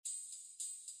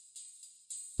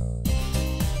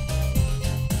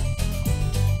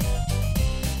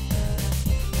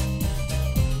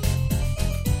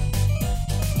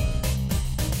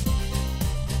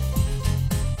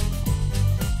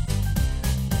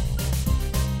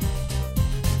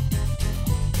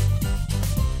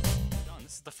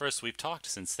first we've talked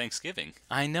since Thanksgiving.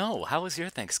 I know. How was your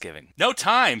Thanksgiving? No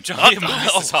time, Johnny,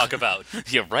 movies to talk about.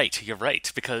 You're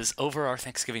right. Because over our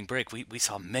Thanksgiving break, we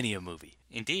saw many a movie.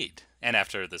 Indeed. And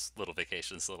after this little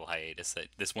vacation,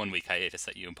 this 1 week hiatus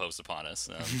that you imposed upon us,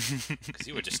 because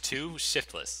you were just too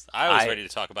shiftless. I'm always ready to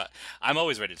talk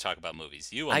about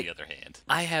movies. You, on the other hand,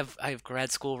 I have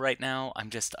grad school right now.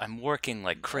 I'm working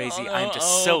like crazy. I'm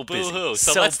just so busy. Boo-hoo.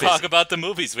 So let's talk about the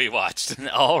movies we watched.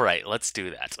 All right, let's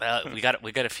do that. We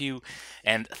got a few,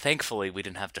 and thankfully we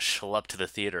didn't have to schlep to the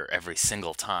theater every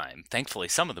single time. Thankfully,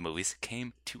 some of the movies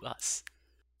came to us.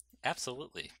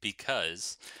 Absolutely,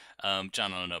 because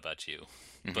John, I don't know about you,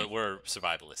 but we're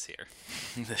survivalists here.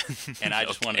 And I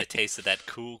just wanted a taste of that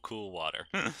cool water.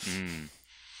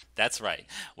 That's right.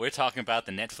 We're talking about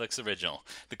the Netflix original.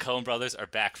 The Coen brothers are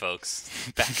back, folks.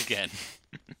 Back again.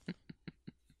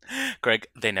 Greg,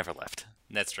 they never left.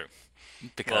 That's true.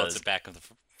 Because it's back of the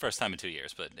first time in 2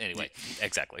 years, but anyway.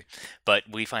 Exactly. But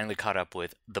we finally caught up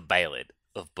with The Ballad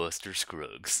of Buster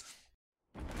Scruggs.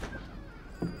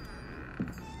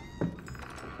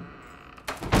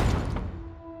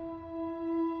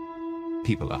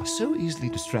 People are so easily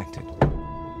distracted.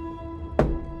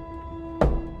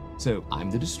 So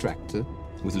I'm the distractor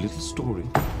with a little story.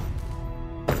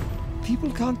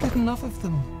 People can't get enough of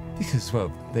them because,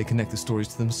 well, they connect the stories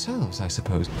to themselves, I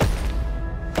suppose.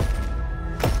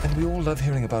 And we all love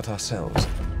hearing about ourselves.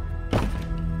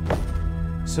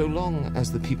 So long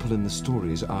as the people in the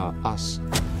stories are us,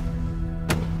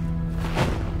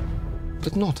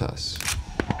 but not us.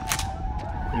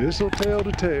 This'll tell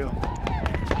the tale.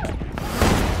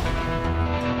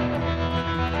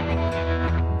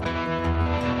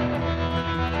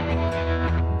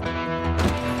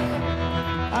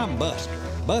 I'm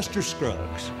Buster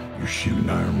Scruggs. You're shooting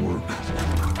ironwork.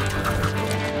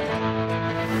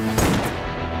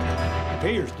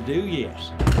 Appears to do,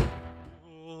 yes.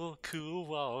 Cool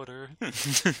water.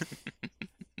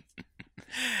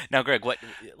 Now, Greg, what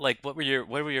were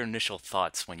your initial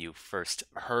thoughts when you first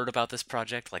heard about this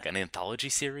project? Like an anthology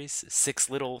series, 6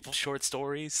 little short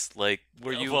stories. Like,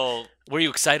 were you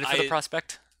excited for the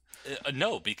prospect?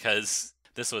 No, because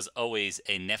this was always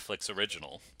a Netflix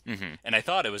original, and I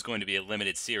thought it was going to be a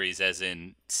limited series, as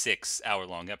in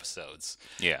 6-hour-long episodes.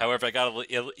 Yeah. However, I got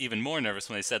even more nervous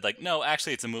when they said, like, no,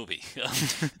 actually, it's a movie,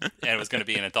 and it was going to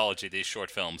be an anthology of these short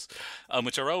films,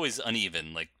 which are always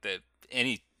uneven. Like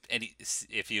any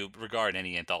if you regard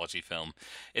any anthology film,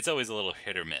 it's always a little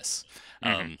hit or miss.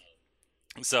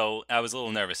 So I was a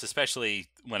little nervous, especially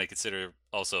when I consider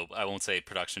also, I won't say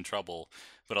production trouble,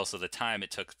 but also the time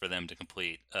it took for them to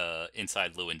complete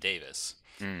Inside Llewyn Davis.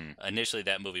 Initially,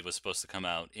 that movie was supposed to come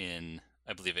out in,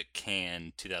 I believe,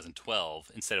 Cannes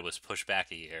 2012. Instead, it was pushed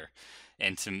back a year.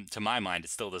 And to my mind,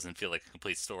 it still doesn't feel like a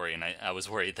complete story. And I was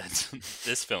worried that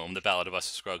this film, The Ballad of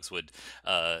Buster Scruggs, would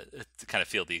kind of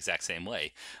feel the exact same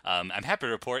way. I'm happy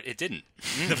to report it didn't.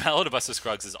 The Ballad of Buster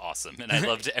Scruggs is awesome, and I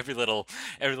loved every little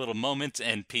moment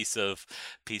and piece of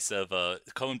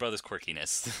Coen Brothers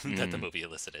quirkiness that the movie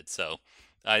elicited. So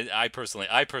I personally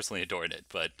adored it,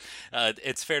 but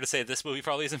it's fair to say this movie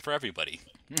probably isn't for everybody.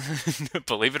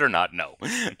 Believe it or not, no,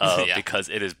 Yeah. because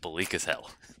it is bleak as hell.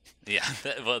 Yeah,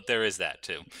 well, there is that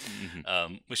too.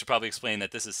 We should probably explain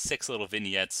that this is 6 little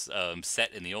vignettes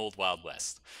set in the old Wild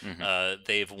West.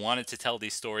 They've wanted to tell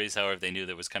these stories, however, they knew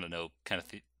there was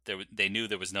they knew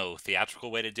there was no theatrical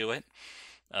way to do it.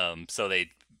 So they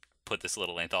put this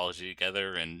little anthology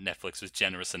together, and Netflix was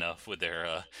generous enough with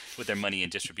their money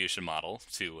and distribution model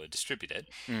to distribute it.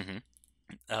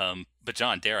 But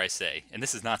John, dare I say, and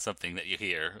this is not something that you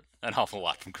hear an awful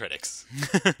lot from critics.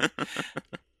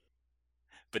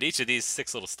 But each of these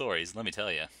 6 little stories, let me tell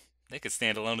you, they could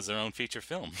stand alone as their own feature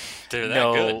film. They're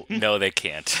that good. No, they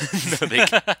can't. No, they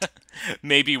can't.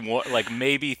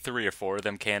 Maybe 3 or 4 of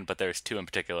them can, but there's 2 in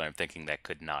particular I'm thinking that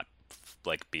could not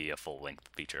be a full-length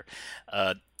feature.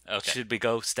 Okay. Should we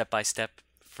go step by step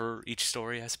for each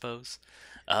story? I suppose.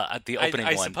 The opening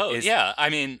one. I suppose. Yeah. I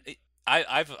mean,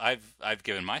 I've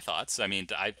given my thoughts. I mean,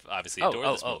 I've obviously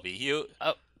adored this movie.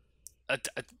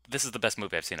 This is the best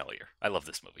movie I've seen all year. I love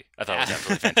this movie. I thought it was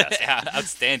absolutely fantastic. Yeah,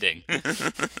 outstanding.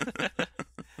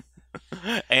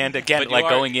 And again,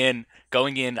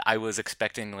 going in, I was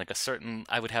expecting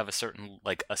I would have a certain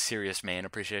a serious man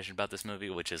appreciation about this movie,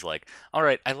 which is like, all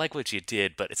right, I like what you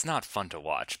did, but it's not fun to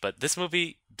watch. But this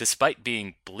movie, despite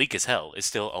being bleak as hell, is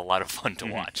still a lot of fun to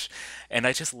watch. And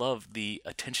I just love the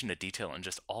attention to detail and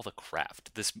just all the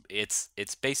craft.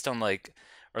 It's based on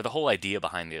or the whole idea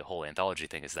behind the whole anthology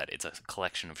thing is that it's a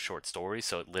collection of short stories,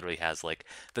 so it literally has like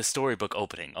the storybook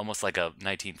opening, almost like a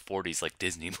 1940s like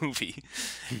Disney movie.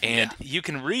 And you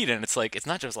can read, and it's like, it's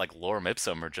not just like lorem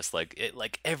ipsum or just like it,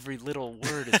 like every little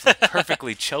word is like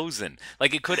perfectly chosen.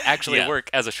 Like it could actually work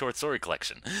as a short story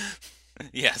collection.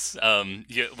 Yes. When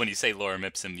you say lorem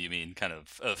ipsum, you mean kind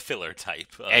of a filler type.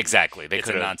 Exactly.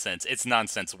 It's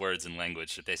nonsense words and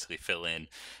language to basically fill in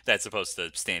that's supposed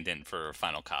to stand in for a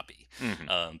final copy.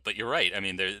 Mm-hmm. But you're right. I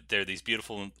mean, there are these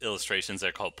beautiful illustrations.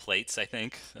 They're called plates, I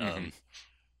think.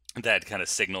 That kind of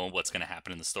signal what's going to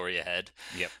happen in the story ahead.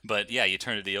 Yep. But yeah, you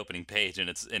turn to the opening page, and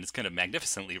it's kind of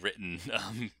magnificently written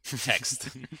text.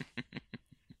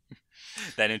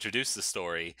 That introduce the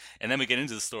story, and then we get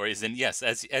into the stories, and yes,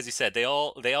 as you said, they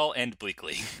all end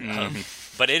bleakly,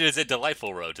 but it is a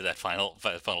delightful road to that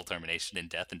final termination in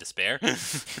death and despair.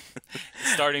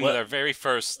 Starting with our very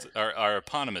first, our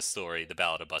eponymous story, The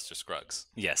Ballad of Buster Scruggs.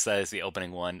 Yes, that is the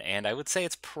opening one, and I would say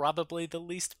it's probably the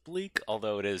least bleak,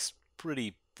 although it is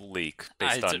pretty bleak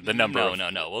based on the number.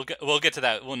 No. We'll get to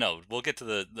that. We'll get to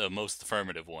the most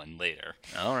affirmative one later.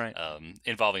 All right.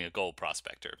 Involving a gold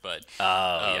prospector, but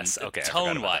yes. Okay.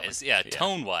 Tone wise,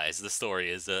 the story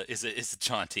is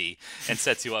jaunty and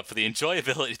sets you up for the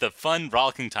enjoyability, the fun,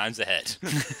 rollicking times ahead.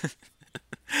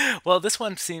 Well, this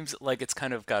one seems like it's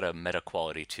kind of got a meta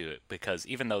quality to it, because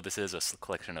even though this is a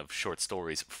collection of short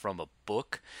stories from a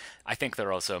book, I think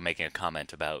they're also making a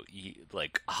comment about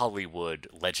like Hollywood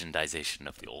legendization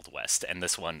of the Old West, and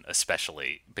this one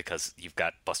especially because you've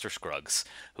got Buster Scruggs,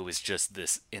 who is just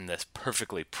in this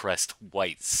perfectly pressed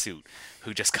white suit,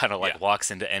 who just kind of like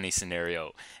walks into any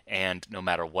scenario, and no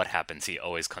matter what happens, he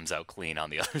always comes out clean on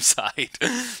the other side.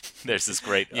 There's this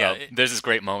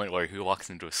great moment where he walks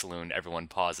into a saloon, everyone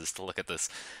pauses to look at this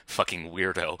fucking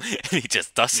weirdo, and he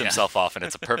just dusts himself off, and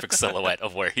it's a perfect silhouette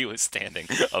of where he was standing,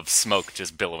 of smoke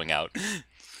just billowing out.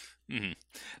 Mm-hmm.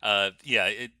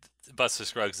 Buster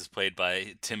Scruggs is played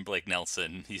by Tim Blake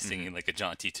Nelson. He's singing like a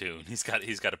jaunty tune. He's got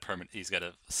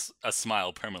a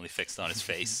smile permanently fixed on his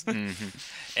face,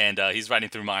 and he's riding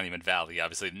through Monument Valley.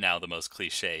 Obviously, now the most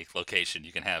cliche location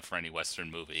you can have for any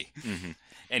Western movie. Mm-hmm.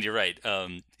 And you're right.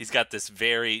 He's got this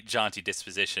very jaunty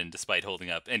disposition, despite holding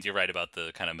up. And you're right about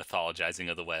the kind of mythologizing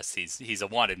of the West. He's a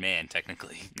wanted man,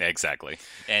 technically. Exactly.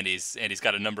 And he's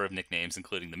got a number of nicknames,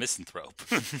 including the Misanthrope.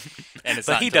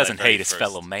 But he doesn't hate his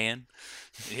fellow man.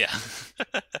 Yeah.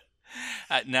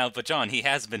 But John, he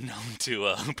has been known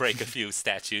to break a few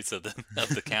statutes of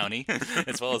the county,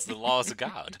 as well as the laws of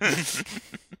God.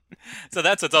 So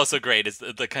that's what's also great, is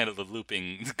the kind of the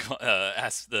looping,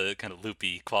 the kind of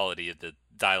loopy quality of the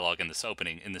dialogue in this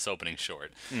opening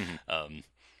short,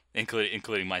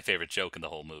 including my favorite joke in the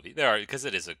whole movie. Because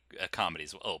it is a comedy,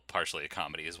 partially a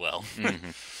comedy as well. Mm-hmm.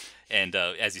 And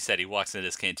as you said, he walks into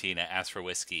this cantina, asks for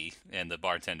whiskey, and the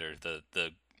bartender,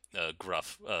 the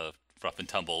gruff and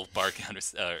tumble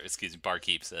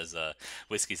barkeep says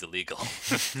whiskey's illegal,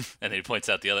 and then he points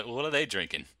out the other. Well, what are they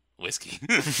drinking? Whiskey.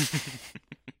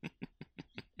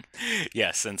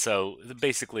 Yes, and so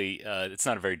basically, it's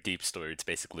not a very deep story. It's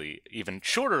basically even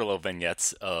shorter little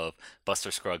vignettes of Buster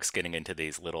Scruggs getting into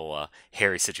these little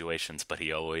hairy situations, but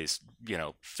he always,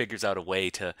 figures out a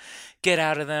way to get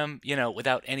out of them,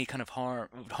 without any kind of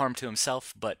harm to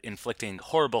himself, but inflicting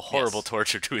horrible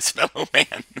torture to his fellow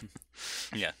man.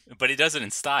 Yeah, but he does it in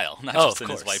style, not just in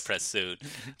his white press suit.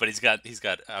 But he's got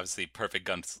obviously perfect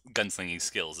gunslinging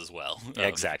skills as well.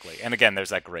 Exactly, and again, there's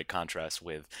that great contrast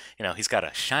with he's got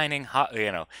a shining, hot,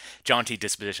 jaunty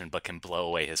disposition, but can blow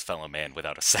away his fellow man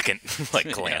without a second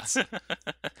glance.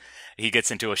 He gets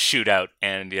into a shootout,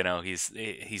 and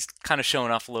he's kind of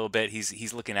showing off a little bit.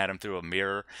 He's looking at him through a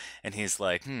mirror, and he's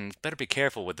like, better be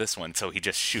careful with this one. So he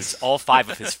just shoots all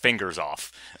 5 of his fingers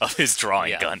off of his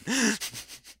drawing gun.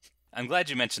 I'm glad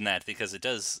you mentioned that, because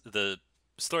the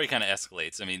story kind of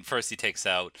escalates. I mean, first he takes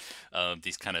out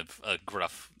these kind of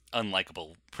gruff,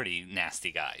 unlikable, pretty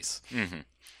nasty guys. Mm-hmm.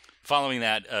 Following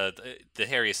that, the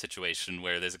hairiest situation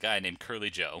where there's a guy named Curly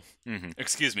Joe. Mm-hmm.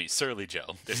 Excuse me, Surly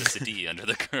Joe. There's a CD under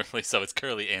the Curly, so it's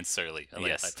Curly and Surly. I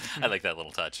like that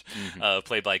little touch. Mm-hmm.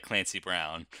 Played by Clancy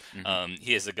Brown. Mm-hmm.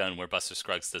 He has a gun where Buster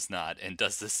Scruggs does not, and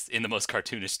does this in the most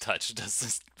cartoonish touch. Does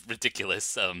this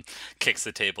ridiculous, kicks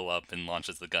the table up and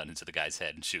launches the gun into the guy's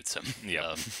head and shoots him.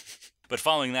 Yeah. But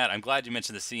following that, I'm glad you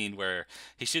mentioned the scene where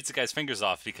he shoots the guy's fingers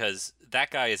off, because that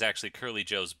guy is actually Curly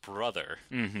Joe's brother.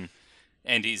 Mm-hmm.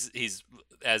 And he's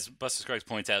as Buster Scruggs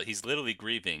points out, he's literally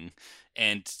grieving,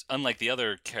 and unlike the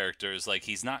other characters, like,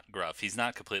 he's not gruff, he's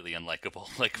not completely unlikable.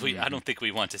 Like, I don't think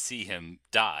we want to see him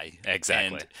die.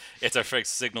 Exactly. And it's our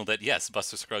first signal that yes,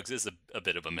 Buster Scruggs is a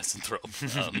bit of a misanthrope,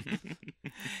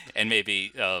 and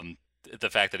maybe the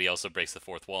fact that he also breaks the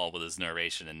fourth wall with his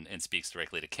narration and speaks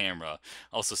directly to camera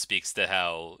also speaks to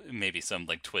how maybe some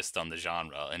like twist on the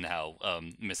genre and how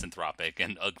misanthropic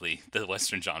and ugly the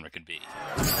Western genre can be.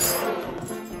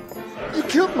 You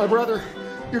killed my brother,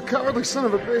 you cowardly son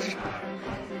of a bitch.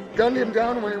 Gunned him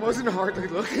down when he wasn't hardly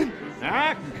looking.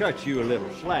 Now, I can cut you a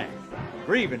little slack,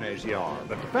 grieving as you are,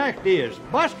 but the fact is,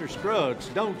 Buster Scruggs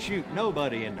don't shoot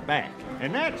nobody in the back.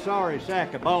 And that sorry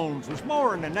sack of bones was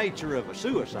more in the nature of a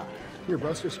suicide. You're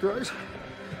Buster Scruggs?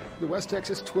 The West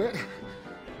Texas twit?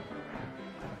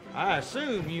 I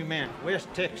assume you meant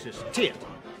West Texas tit,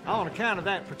 on account of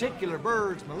that particular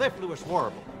bird's mellifluous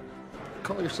warble.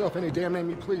 Call yourself any damn name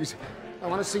you please. I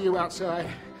want to see you outside.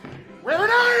 Wear an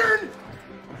iron!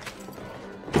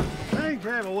 Things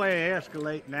have a way of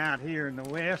escalating out here in the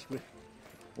West with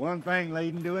one thing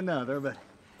leading to another, but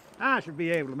I should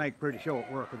be able to make pretty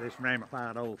short work of this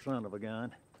ramified old son of a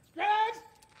gun. Scruggs!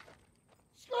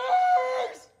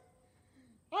 Scruggs!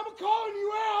 I'm calling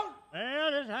you out!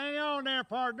 Well, just hang on there,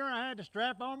 partner. I had to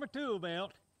strap on my tool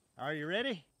belt. Are you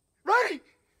ready? Ready!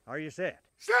 Are you set?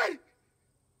 Set!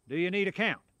 Do you need a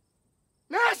count?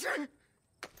 Nasser!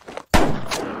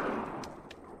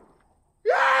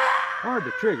 Hard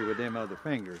to trigger with them other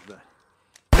fingers, but...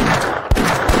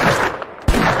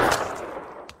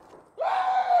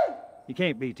 You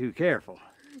can't be too careful.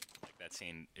 That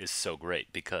scene is so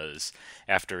great because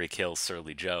after he kills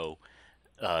Surly Joe,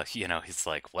 he's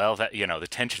like, well, that, the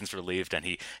tension's relieved, and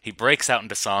he breaks out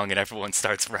into song, and everyone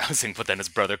starts rousing, but then his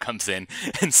brother comes in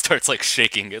and starts, like,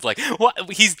 shaking. It's like,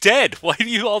 what? He's dead! What are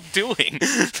you all doing?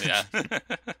 Yeah.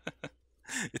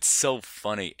 It's so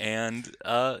funny, and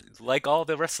like all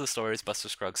the rest of the stories, Buster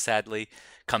Scruggs sadly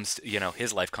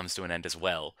his life comes to an end as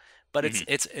well. But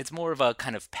it's more of a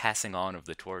kind of passing on of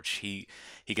the torch. He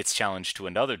gets challenged to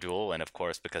another duel, and of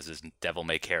course, because his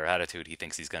devil-may-care attitude, he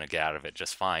thinks he's going to get out of it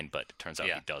just fine. But it turns out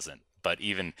he doesn't. But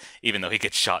even though he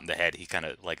gets shot in the head, he kind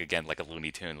of like a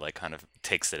Looney Tune, like kind of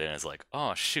takes it in as like,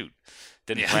 oh shoot,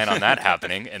 didn't plan on that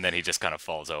happening, and then he just kind of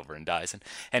falls over and dies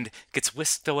and gets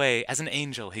whisked away as an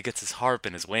angel. He gets his harp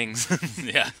and his wings.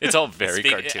 Yeah, it's all very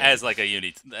cartoon as like a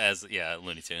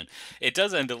Looney Tune. It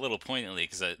does end a little poignantly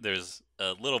because there's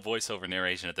a little voiceover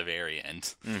narration at the very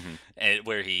end,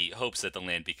 where he hopes that the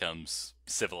land becomes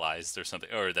civilized or something,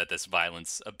 or that this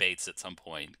violence abates at some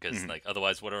point. Because like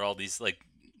otherwise, what are all these like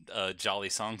jolly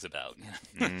songs about?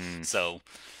 So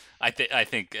I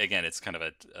think again, it's kind of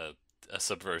a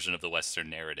subversion of the Western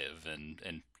narrative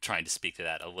and trying to speak to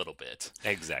that a little bit.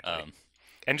 Exactly.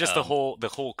 And just the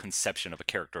whole conception of a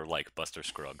character like Buster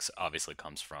Scruggs obviously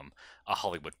comes from a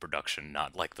Hollywood production,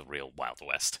 not like the real Wild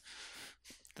West.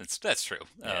 That's true.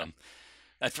 Yeah.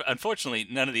 Unfortunately,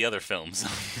 none of the other films,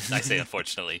 I say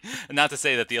unfortunately, not to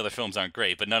say that the other films aren't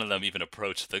great, but none of them even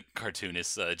approach the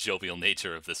cartoonist, jovial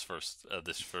nature of this first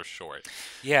short.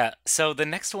 Yeah, so the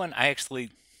next one I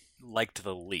actually liked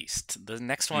the least. The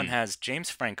next one has James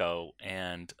Franco,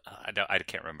 and I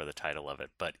can't remember the title of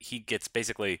it, but he gets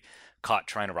basically caught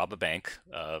trying to rob a bank.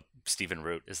 Stephen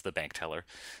Root is the bank teller.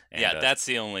 And, that's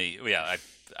the only. Yeah,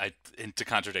 and to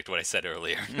contradict what I said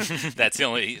earlier, that's the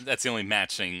only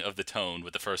matching of the tone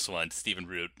with the first one. Stephen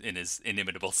Root, in his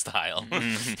inimitable style,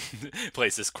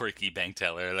 plays this quirky bank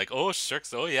teller, like, oh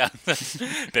shucks, oh yeah,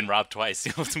 been robbed twice.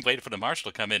 Waiting for the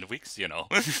marshal to come in weeks.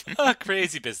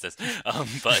 Crazy business.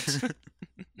 But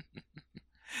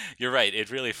you're right.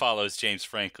 It really follows James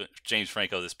Franco,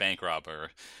 this bank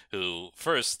robber, who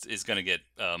first is going to get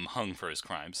hung for his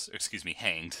crimes. Excuse me,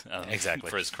 hanged. Exactly.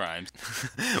 For his crimes.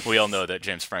 We all know that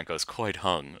James Franco is quite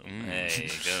hung. Hey,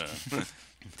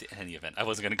 in any event, I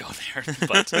wasn't going to go there,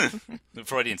 but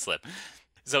Freudian slip.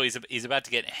 So he's about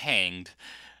to get hanged.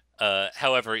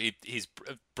 However, he's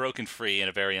broken free in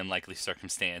a very unlikely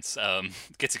circumstance,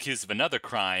 gets accused of another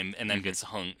crime, and then gets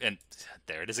hung. And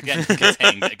there it is again, gets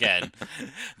hanged again.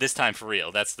 This time for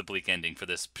real. That's the bleak ending for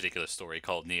this particular story,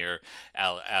 called Near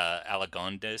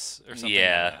Alagondes or something. Yeah.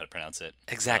 I don't know how to pronounce it.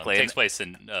 Exactly. It takes place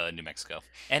in New Mexico.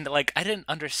 And like, I didn't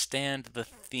understand the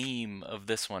theme of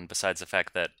this one, besides the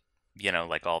fact that,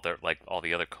 like all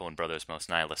the other Coen brothers' most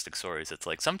nihilistic stories, it's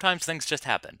like sometimes things just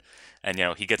happen, and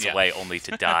he gets away only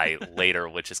to die later,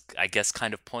 which is, I guess,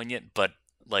 kind of poignant. But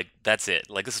like, that's it.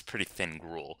 Like, this is pretty thin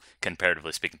gruel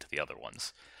comparatively speaking to the other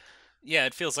ones. Yeah,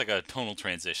 it feels like a tonal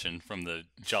transition from the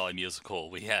jolly musical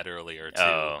we had earlier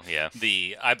to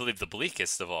I believe the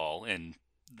bleakest of all, and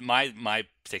my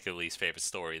particular least favorite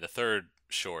story, the third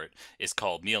short, is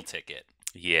called Meal Ticket.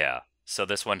 Yeah. So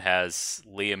this one has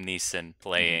Liam Neeson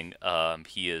playing.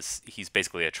 He's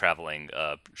basically a traveling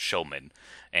showman,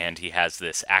 and he has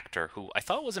this actor who I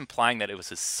thought was implying that it was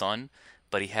his son,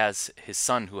 but he has his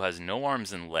son who has no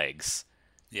arms and legs,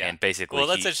 Yeah. And basically, well,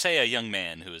 let's just say a young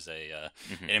man who is an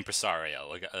impresario,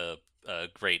 like a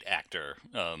great actor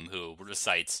who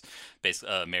recites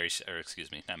not Mary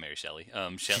Shelley,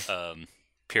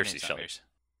 Percy Shelley.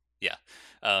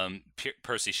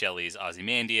 Percy Shelley's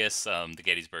Ozymandias, the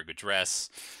Gettysburg Address,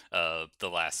 the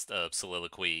last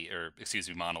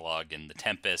monologue in The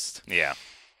Tempest. Yeah.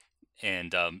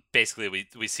 And basically,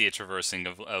 we see a traversing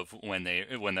of when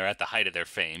they're at the height of their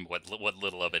fame, what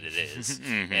little of it is,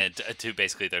 and to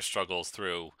basically their struggles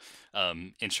through,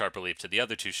 in sharp relief to the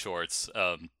other two shorts,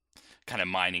 kind of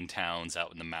mining towns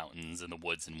out in the mountains and the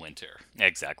woods in winter.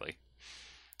 Exactly.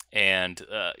 And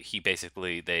he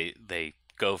basically they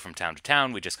go from town to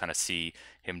town. We just kind of see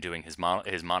him doing his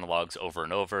monologues over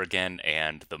and over again,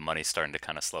 and the money's starting to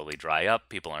kind of slowly dry up.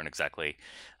 People aren't exactly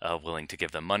willing to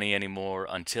give them money anymore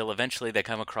until eventually they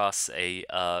come across a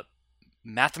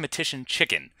mathematician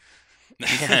chicken.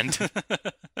 And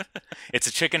it's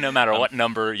a chicken. No matter what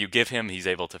number you give him, he's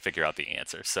able to figure out the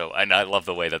answer. So, and I love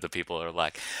the way that the people are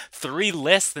like 3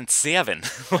 less than 7.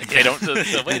 Like they don't.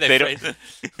 The way they don't.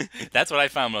 That's what I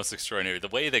found most extraordinary. The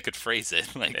way they could phrase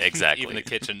it. Like exactly. Even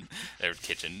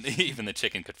even the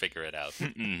chicken could figure it out.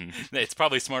 It's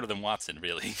probably smarter than Watson,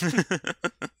 really.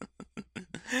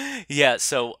 Yeah.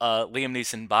 So Liam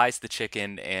Neeson buys the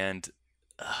chicken and.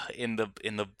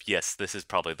 Yes, this is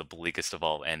probably the bleakest of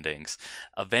all endings.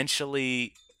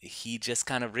 Eventually, he just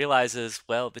kind of realizes,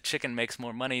 well, the chicken makes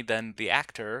more money than the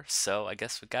actor, so I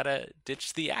guess we gotta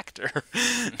ditch the actor.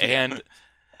 And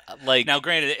now,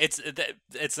 granted,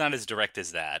 it's not as direct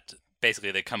as that. Basically,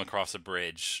 they come across a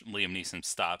bridge. Liam Neeson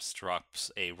stops,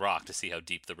 drops a rock to see how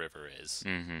deep the river is.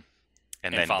 Mm-hmm.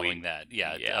 And then following that,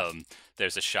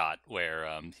 there's a shot where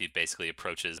he basically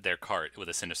approaches their cart with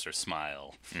a sinister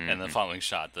smile, and the following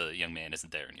shot, the young man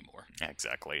isn't there anymore.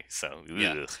 Exactly. So,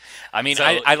 I mean,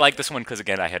 I like this one because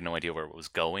again, I had no idea where it was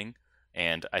going,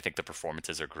 and I think the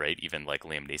performances are great. Even like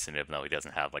Liam Neeson, even though he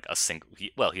doesn't have like a single,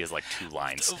 he has like 2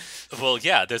 lines. Well,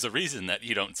 yeah, there's a reason that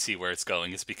you don't see where it's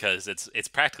going. It's because it's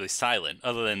practically silent,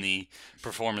 other than the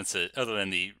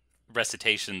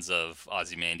recitations of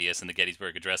Ozymandias and the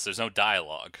Gettysburg Address. There's no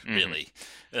dialogue, really.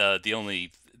 The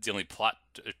only plot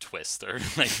twist, or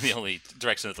like the only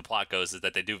direction that the plot goes, is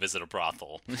that they do visit a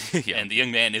brothel, and the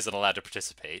young man isn't allowed to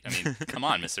participate. I mean, come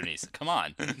on, Mr. Neeson, come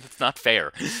on. It's not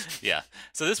fair. Yeah.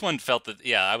 So this one felt that,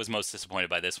 I was most disappointed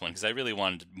by this one because I really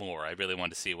wanted more. I really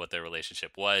wanted to see what their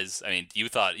relationship was. I mean, you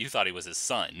thought he was his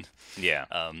son. Yeah.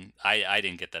 I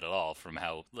didn't get that at all from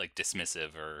how like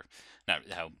dismissive or not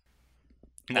how.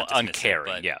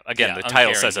 Uncaring, Again, the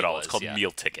title says it all. It's called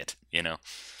Meal Ticket,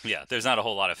 Yeah, there's not a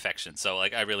whole lot of affection, so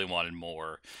like I really wanted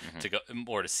more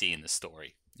to see in the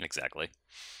story. Exactly.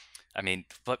 I mean,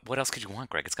 what else could you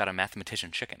want, Greg? It's got a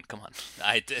mathematician chicken. Come on.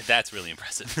 That's really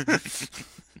impressive.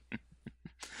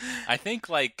 I think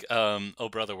like Oh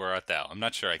Brother, Where Art Thou? I'm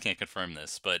not sure. I can't confirm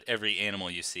this, but every animal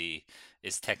you see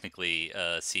is technically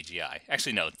CGI.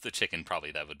 Actually, no, the chicken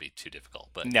probably that would be too difficult.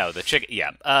 But no, the chicken,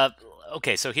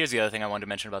 okay, so here's the other thing I wanted to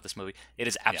mention about this movie. It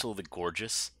is absolutely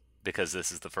gorgeous because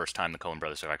this is the first time the Coen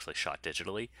brothers have actually shot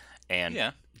digitally,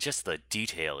 and just the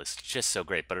detail is just so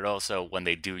great. But it also, when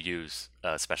they do use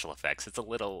special effects, it's a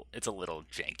little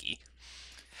janky.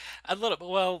 A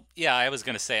little. Well, yeah, I was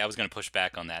going to push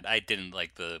back on that. I didn't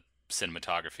like the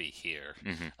cinematography here.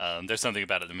 There's something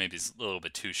about it that maybe is a little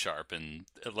bit too sharp and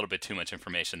a little bit too much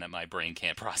information that my brain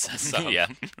can't process.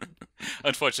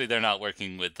 Unfortunately, they're not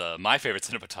working with my favorite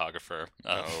cinematographer.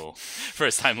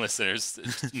 First-time listeners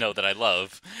know that I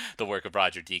love the work of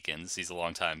Roger Deakins. He's a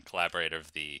longtime collaborator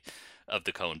of the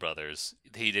Coen brothers.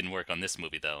 He didn't work on this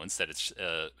movie though. Instead, it's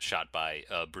shot by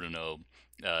Bruno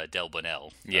Del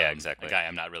Bonell. Exactly. A guy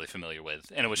I'm not really familiar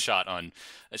with, and it was shot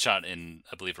in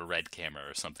I believe a Red camera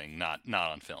or something, not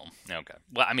on film. Okay.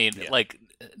 Well, I mean, like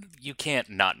you can't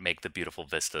not make the beautiful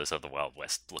vistas of the Wild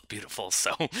West look beautiful.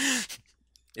 So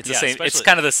it's the same. It's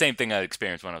kind of the same thing I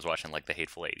experienced when I was watching like The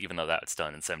Hateful Eight, even though that's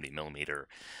done in 70mm.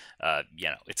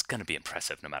 It's going to be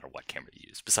impressive no matter what camera you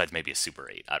use. Besides maybe a Super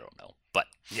 8, I don't know. But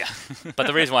but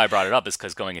the reason why I brought it up is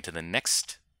because going into the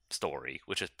next story,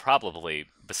 which is probably,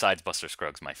 besides Buster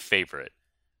Scruggs, my favorite,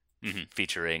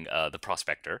 featuring the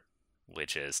Prospector,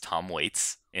 which is Tom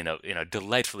Waits in a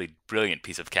delightfully brilliant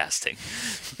piece of casting.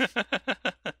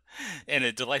 And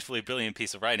a delightfully brilliant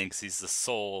piece of writing because he's the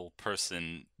sole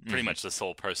person, pretty much the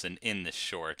sole person in this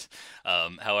short.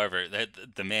 However,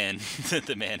 the man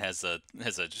has a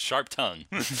sharp tongue.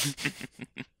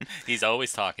 He's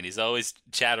always talking. He's always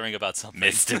chattering about something.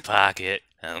 Mr. Pocket,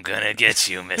 I'm gonna get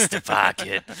you, Mr.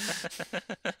 Pocket.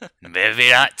 Maybe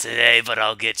not today, but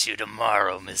I'll get you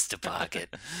tomorrow, Mr.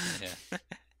 Pocket.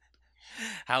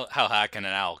 How high can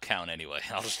an owl count anyway?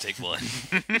 I'll just take one.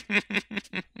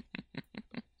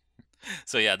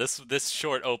 So yeah, this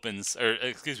short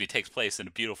takes place in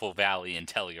a beautiful valley in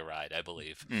Telluride, I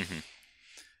believe. Mm-hmm.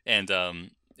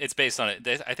 And it's based on it.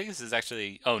 I think this is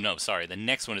actually. Oh no, sorry. The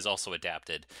next one is also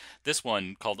adapted. This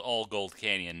one, called All Gold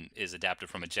Canyon, is adapted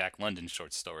from a Jack London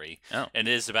short story, and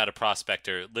it is about a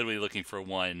prospector literally looking for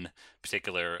one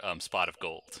particular spot of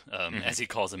gold, as he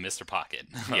calls him, Mr. Pocket.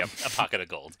 Yep, a pocket of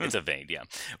gold. It's a vein, yeah.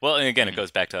 Well, and again, it goes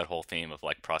back to that whole theme of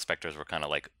like prospectors were kind of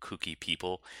like kooky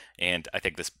people, and I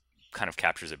think this kind of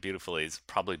captures it beautifully is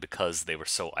probably because they were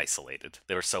so isolated.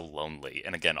 They were so lonely.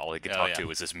 And again, all he could talk to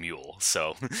was his mule.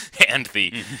 So, and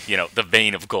the, the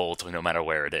vein of gold, no matter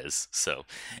where it is. So,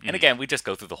 and again, we just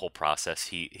go through the whole process.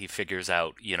 He figures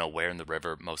out, where in the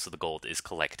river most of the gold is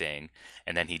collecting.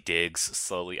 And then he digs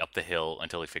slowly up the hill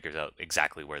until he figures out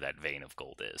exactly where that vein of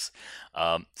gold is.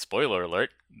 Spoiler alert,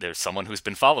 there's someone who's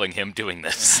been following him doing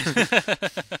this.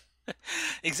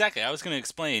 Exactly. I was going to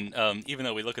explain. Even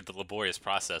though we look at the laborious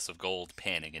process of gold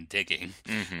panning and digging,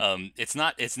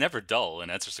 it's never dull,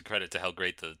 and that's just a credit to how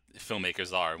great the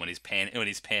filmmakers are when he's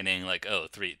panning like,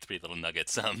 three little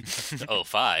nuggets,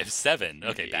 5, 7,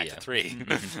 okay, back to 3,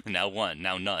 now 1,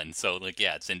 now none. So like,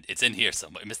 yeah, it's in here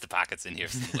somewhere. Mr. Pocket's in here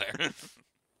somewhere.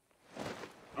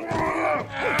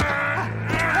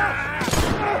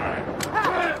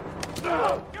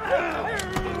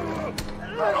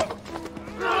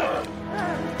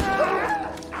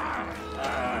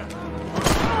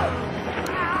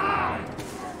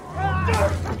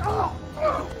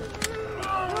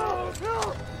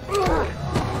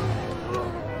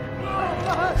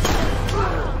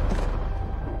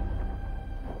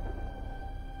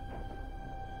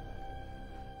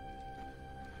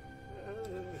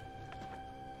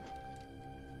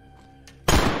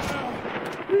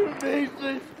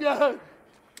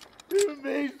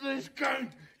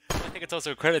 I think it's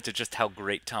also a credit to just how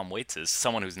great Tom Waits is.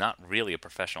 Someone who's not really a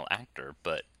professional actor,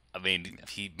 but I mean,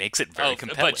 he makes it very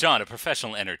compelling. But John, a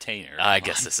professional entertainer. I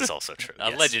guess this is also true.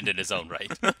 A legend in his own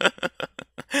right.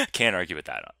 Can't argue with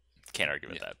that.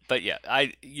 But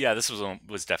this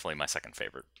was definitely my second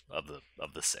favorite of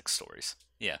the 6 stories.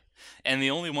 Yeah, and the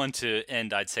only one to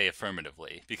end, I'd say,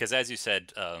 affirmatively, because as you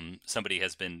said, somebody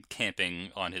has been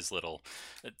camping on his little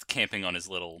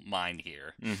mine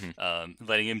here,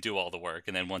 letting him do all the work,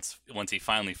 and then once he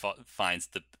finally finds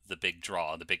the big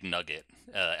draw, the big nugget,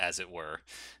 as it were,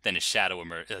 then a shadow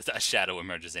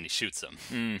emerges and he shoots him.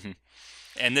 Mm-hmm.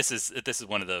 And this is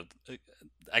one of the,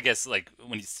 I guess, like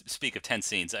when you speak of 10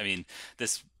 scenes, I mean,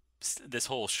 this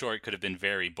whole short could have been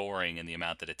very boring in the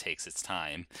amount that it takes its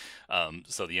time.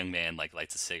 So the young man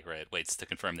lights a cigarette, waits to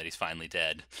confirm that he's finally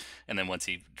dead, and then once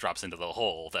he drops into the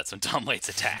hole, that's when Tom Waits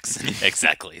attacks.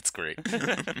 Exactly, it's great.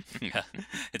 Yeah.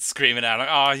 It's screaming out,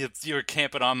 "Oh, you were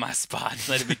camping on my spot,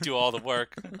 letting me do all the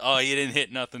work. Oh, you didn't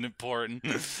hit nothing important."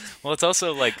 Well, it's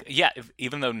also like,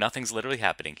 even though nothing's literally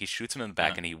happening, he shoots him in the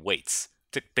back and he waits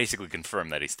to basically confirm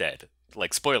that he's dead.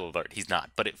 Like, spoiler alert, he's not,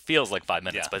 but it feels like 5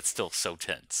 minutes, but it's still so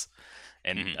tense.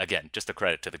 And again, just a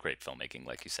credit to the great filmmaking,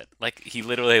 like you said. Like, he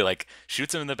literally,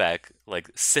 shoots him in the back,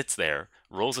 sits there,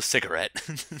 rolls a cigarette,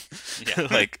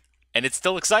 and it's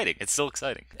still exciting.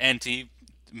 And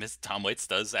Tom Waits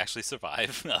does actually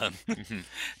survive,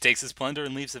 takes his plunder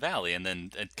and leaves the valley, and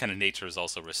then kind of nature is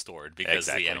also restored because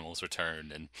the animals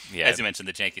return. And as you mentioned,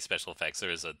 the janky special effects,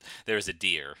 there is a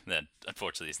deer that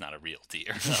unfortunately is not a real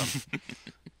deer.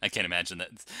 I can't imagine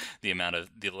that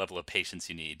the level of patience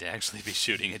you need to actually be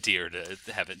shooting a deer to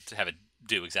have it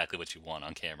do exactly what you want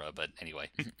on camera. But anyway,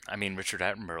 I mean, Richard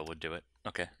Attenborough would do it.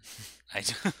 Okay.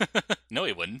 No,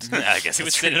 he wouldn't. I guess he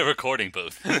would sit in a recording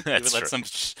booth. He would let some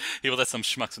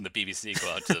schmucks from the BBC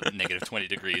go out to negative 20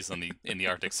 degrees in the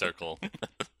Arctic Circle,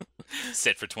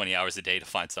 sit for 20 hours a day to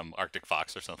find some Arctic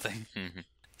fox or something.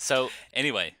 So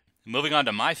anyway, moving on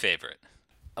to my favorite.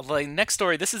 Next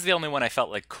story, this is the only one I felt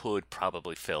like could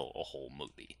probably fill a whole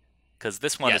movie. Because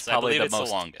this one is probably the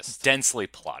most densely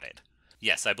plotted.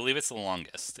 Yes, I believe it's the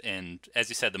longest. And as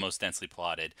you said, the most densely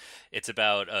plotted. It's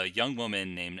about a young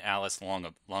woman named Alice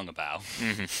Longabaugh.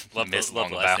 Love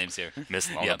the last names here. Miss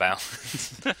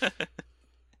Longabaugh.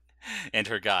 And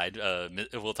her guide,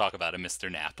 we'll talk about him, Mr.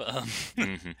 Knapp.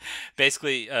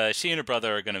 Basically, she and her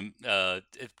brother are going to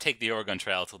take the Oregon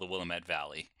Trail to the Willamette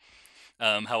Valley.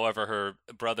 However, her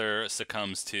brother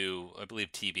succumbs to, I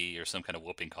believe, TB or some kind of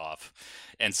whooping cough,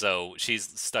 and so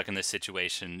she's stuck in this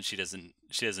situation. She doesn't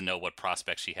know what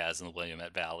prospects she has in the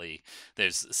Willamette Valley.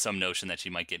 There's some notion that she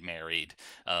might get married.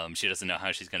 She doesn't know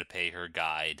how she's going to pay her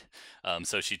guide.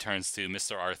 So she turns to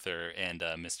Mr. Arthur and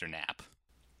Mr. Knapp.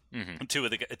 two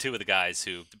of the guys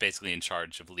who basically in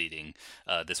charge of leading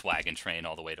this wagon train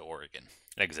all the way to Oregon.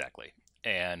 Exactly.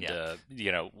 And,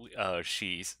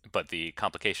 but the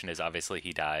complication is obviously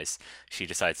he dies. She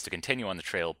decides to continue on the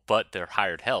trail, but their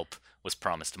hired help was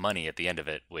promised money at the end of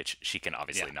it, which she can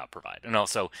obviously not provide. And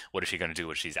also, what is she going to do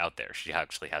when she's out there? She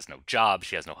actually has no job.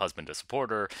 She has no husband to support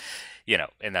her,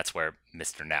 and that's where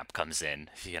Mr. Knapp comes in.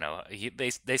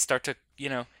 They start to,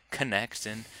 connect,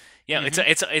 and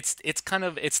it's kind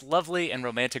of, it's lovely and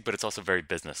romantic, but it's also very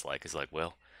businesslike. It's like,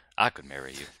 well, I could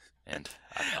marry you. And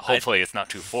hopefully it's not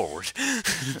too forward.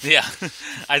 Yeah,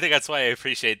 I think that's why I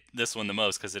appreciate this one the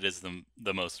most, because it is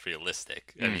the most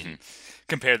realistic. I mean,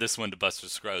 compare this one to Buster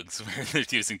Scruggs, where they're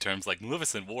using terms like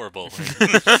Maleficent Warble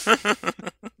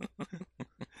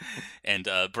and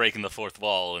breaking the fourth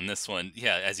wall. And this one,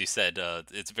 as you said,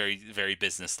 it's very, very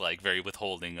businesslike, very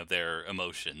withholding of their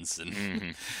emotions.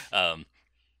 And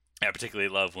I particularly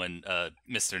love when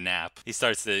Mr. Knapp, he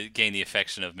starts to gain the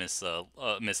affection of Miss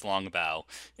Longbow,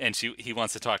 and he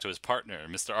wants to talk to his partner,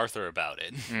 Mr. Arthur, about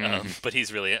it. But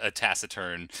he's really a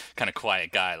taciturn, kind of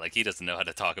quiet guy. Like, he doesn't know how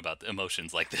to talk about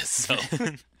emotions like this. So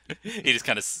he just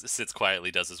kind of sits quietly,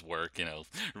 does his work,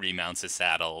 remounts his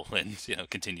saddle, and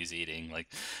continues eating.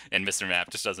 And Mr.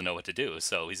 Knapp just doesn't know what to do.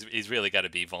 So he's really got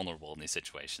to be vulnerable in these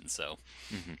situations. So.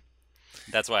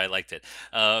 That's why I liked it.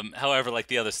 However, like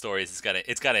the other stories, it's got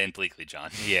to end bleakly, John.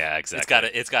 Yeah, exactly.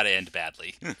 It's got to end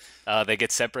badly. They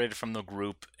get separated from the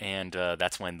group, and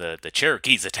that's when the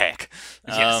Cherokees attack.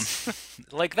 Yes.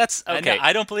 That's okay.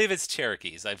 I don't believe it's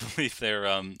Cherokees. I believe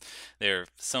they're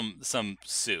some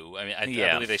Sioux. I mean,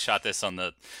 I believe they shot this on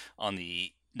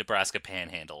the Nebraska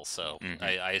Panhandle, so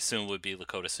I assume it would be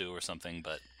Lakota Sioux or something.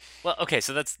 But well, okay,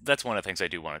 so that's one of the things I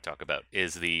do want to talk about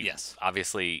is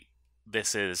obviously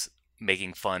this is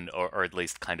making fun or at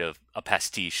least kind of a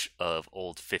pastiche of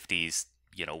old 50s,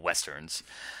 westerns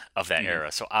of that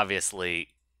era. So obviously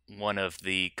one of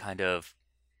the kind of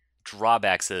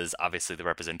drawbacks is obviously the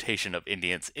representation of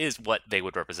Indians is what they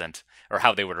would represent, or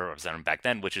how they would represent them back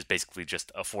then, which is basically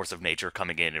just a force of nature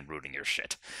coming in and ruining your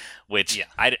shit, which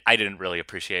I didn't really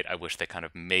appreciate. I wish they kind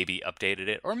of maybe updated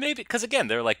it, or maybe, because again,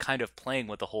 they're like kind of playing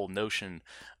with the whole notion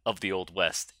of the Old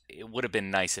West. It would have been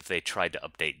nice if they tried to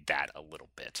update that a little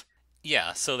bit.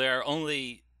 Yeah, so there are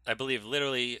only, I believe,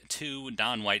 literally 2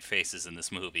 non-white faces in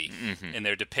this movie, and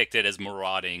they're depicted as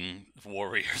marauding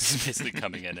warriors, basically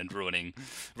coming in and ruining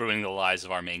the lives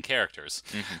of our main characters.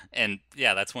 And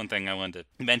that's one thing I wanted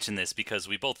to mention this, because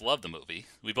we both love the movie.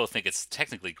 We both think it's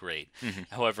technically great.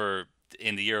 However,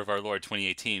 in the year of our Lord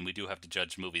 2018, we do have to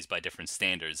judge movies by different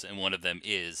standards, and one of them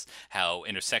is how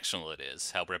intersectional it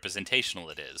is, how representational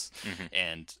it is,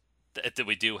 and that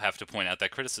we do have to point out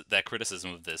that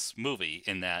criticism of this movie,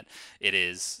 in that it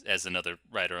is, as another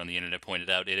writer on the internet pointed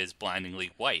out, it is blindingly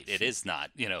white. It is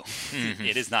not,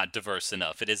 it is not diverse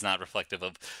enough. It is not reflective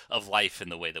of life in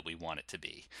the way that we want it to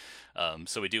be.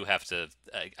 So we do have to,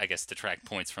 I guess, detract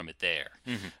points from it there.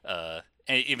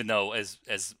 And even though, as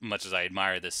much as I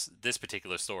admire this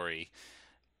particular story,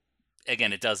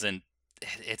 again,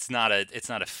 it's not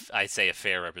I'd say a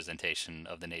fair representation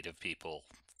of the Native people.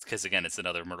 Because again, it's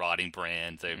another marauding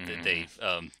brand. They're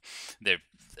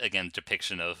again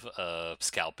depiction of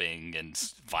scalping and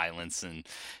violence, and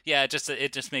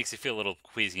it just makes you feel a little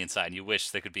queasy inside. And you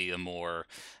wish there could be a more,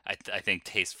 I think,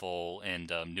 tasteful and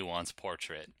nuanced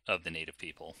portrait of the Native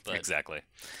people. But, exactly.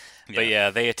 But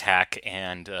they attack,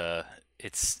 and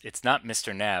it's not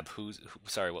Mr. Knapp.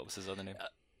 Sorry, what was his other name?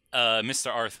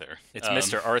 Mr. Arthur. It's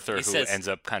Mr. Arthur who ends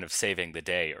up kind of saving the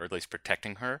day, or at least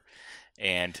protecting her.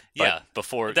 And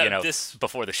before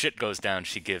before the shit goes down,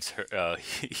 he gives her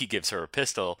a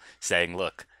pistol, saying,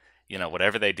 "Look,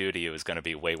 whatever they do to you is going to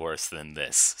be way worse than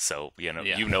this. So you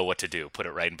know what to do. Put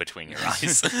it right in between your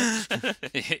eyes."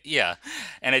 Yeah,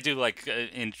 and I do like,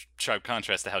 in sharp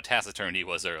contrast to how taciturn he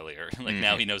was earlier. Like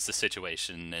now he knows the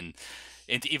situation, and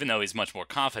even though he's much more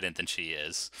confident than she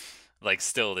is, like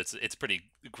still it's pretty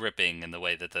gripping in the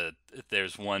way that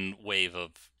there's one wave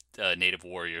of Native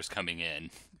warriors coming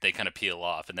in. They kind of peel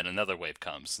off, and then another wave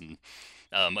comes, and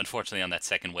unfortunately, on that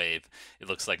second wave, it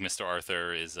looks like Mr.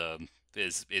 Arthur is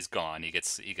gone. He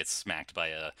gets smacked by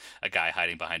a guy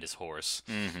hiding behind his horse.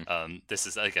 This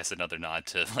is, I guess, another nod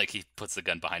to, like, he puts the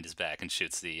gun behind his back and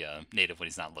shoots the native when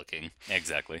he's not looking.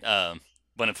 Exactly. But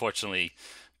unfortunately,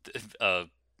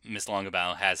 Miss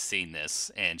Longbow has seen this,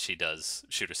 and she does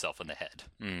shoot herself in the head.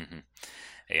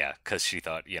 Yeah, because she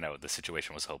thought, the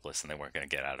situation was hopeless and they weren't going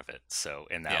to get out of it. So,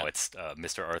 and now it's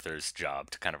Mr. Arthur's job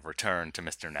to kind of return to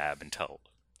Mr. Knapp and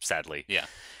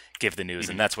give the news,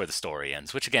 and that's where the story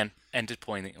ends. Which again ended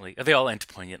poignantly. They all end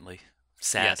poignantly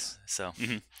sad. Yes. So.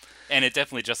 Mm-hmm. And it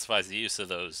definitely justifies the use of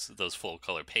those full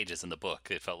color pages in the book.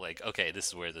 It felt like, okay, this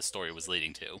is where the story was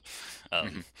leading to.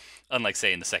 Unlike,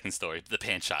 say, in the second story, the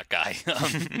pan shot guy.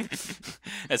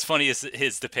 As funny as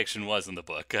his depiction was in the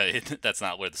book, that's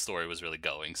not where the story was really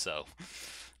going. So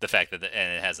the fact that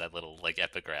and it has that little like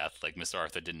epigraph, like Mr.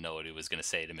 Arthur didn't know what he was going to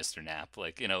say to Mr. Knapp.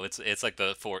 Like, it's like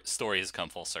the story has come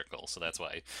full circle. So that's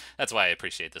why I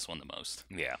appreciate this one the most.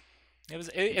 Yeah,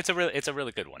 it's a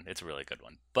really good one. It's a really good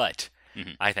one, but.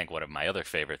 Mm-hmm. I think one of my other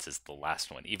favorites is the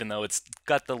last one, even though it's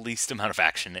got the least amount of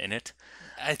action in it.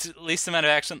 It's least amount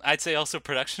of action. I'd say also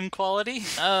production quality.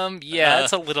 Yeah,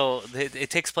 it's a little. It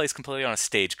takes place completely on a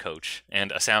stagecoach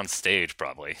and a sound stage,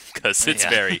 probably, because it's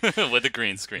very with a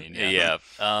green screen. Yeah.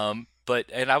 And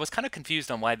I was kind of confused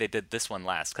on why they did this one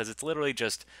last, because it's literally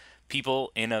just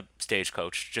people in a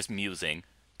stagecoach just musing,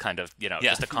 kind of,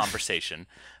 just a conversation.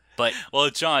 But well,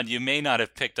 John, you may not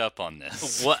have picked up on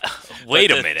this. What?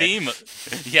 Wait a minute.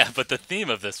 But the theme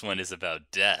of this one is about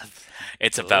death.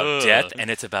 It's about death, and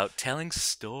it's about telling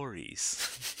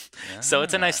stories. So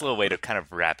it's a nice little way to kind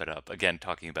of wrap it up. Again,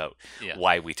 talking about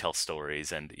why we tell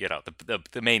stories, and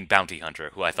the main bounty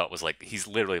hunter, who I thought was like, he's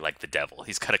literally like the devil.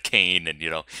 He's got a cane, and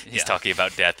he's talking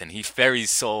about death, and he ferries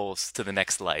souls to the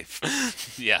next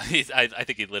life. Yeah, I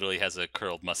think he literally has a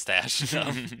curled mustache.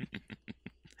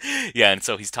 Yeah, and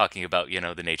so he's talking about,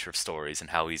 the nature of stories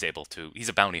and how he's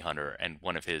a bounty hunter, and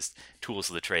one of his tools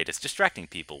of the trade is distracting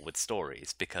people with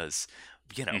stories because,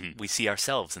 we see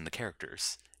ourselves in the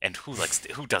characters, and who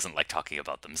doesn't like talking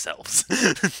about themselves?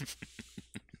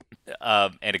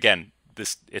 And again,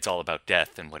 it's all about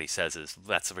death, and what he says is,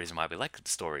 that's the reason why we like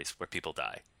stories where people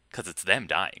die, because it's them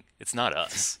dying. It's not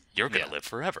us. You're going to live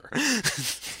forever.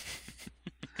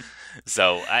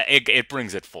 So it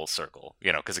brings it full circle,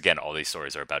 because again, all these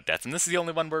stories are about death, and this is the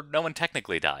only one where no one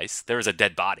technically dies. There is a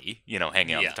dead body,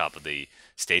 hanging on the top of the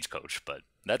stagecoach, but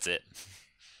that's it.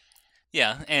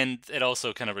 Yeah, and it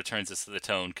also kind of returns us to the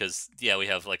tone, because, we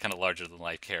have, like, kind of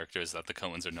larger-than-life characters that the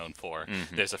Coens are known for.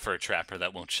 Mm-hmm. There's a fur trapper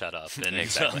that won't shut up, and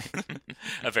exactly.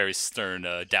 A very stern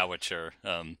dowager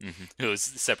who's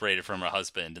separated from her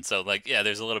husband. And so,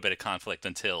 there's a little bit of conflict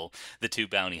until the two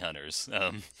bounty hunters,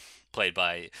 played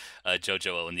by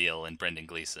JoJo O'Neill and Brendan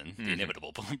Gleeson, the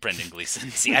inimitable Brendan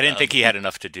Gleeson. See, I didn't think he had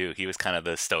enough to do. He was kind of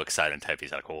the stoic silent type.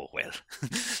 He's like, oh, well.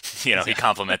 He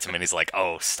compliments him, and he's like,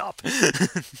 oh, stop.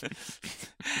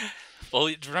 Well,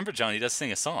 remember, John, he does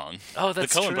sing a song. Oh,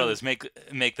 that's true. The Coen brothers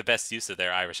make the best use of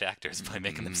their Irish actors by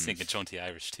making them sing a jaunty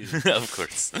Irish too. Of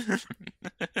course.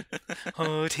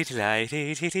 Oh,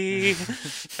 titty-lie-tee-tee-tee.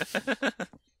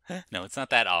 No, it's not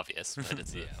that obvious, but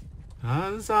it's,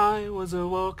 As I was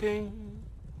a-walking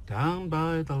down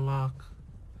by the loch,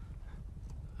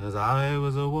 as I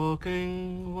was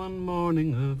a-walking one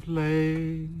morning of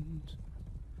late,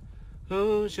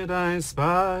 who should I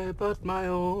spy but my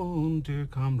own dear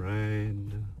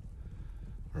comrade,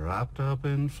 wrapped up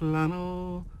in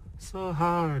flannel, so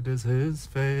hard is his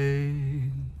fate.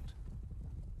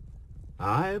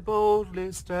 I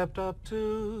boldly stepped up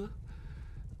to,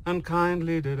 and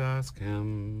kindly did ask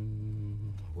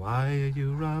him, why are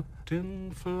you wrapped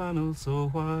in flannel so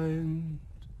white?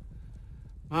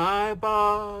 My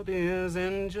body is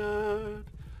injured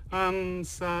and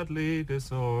sadly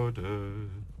disordered,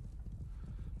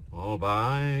 all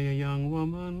by a young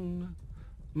woman,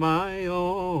 my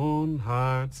own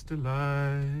heart's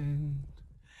delight.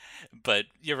 But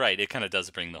you're right, it kind of does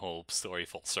bring the whole story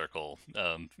full circle,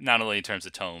 not only in terms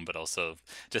of tone, but also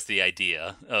just the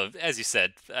idea of, as you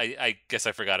said, I guess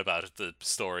I forgot about the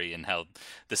story and how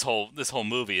this whole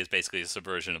movie is basically a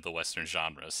subversion of the Western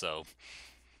genre, so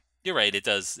you're right, it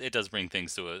does bring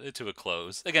things to a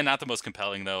close. Again, not the most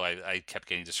compelling, though. I kept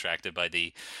getting distracted by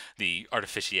the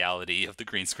artificiality of the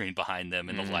green screen behind them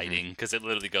and the lighting, because it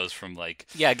literally goes from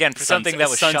again, for something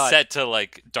that was sunset shot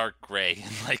to dark gray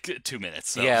in 2 minutes.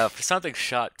 So. Yeah, for something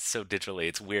shot so digitally,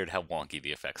 it's weird how wonky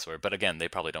the effects were. But again, they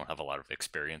probably don't have a lot of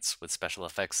experience with special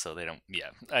effects, so they don't.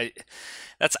 Yeah,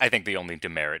 that's I think the only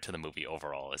demerit to the movie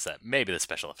overall is that maybe the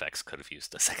special effects could have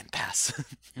used a second pass.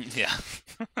 Yeah,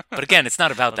 but again, it's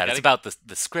not about that. It's about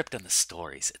the script and the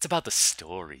stories. It's about the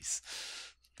stories.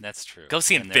 That's true. Go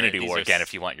see Infinity War again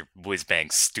if you want your whiz-bang,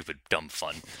 stupid, dumb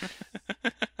fun.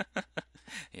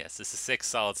 Yes, this is 6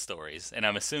 solid stories, and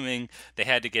I'm assuming they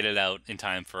had to get it out in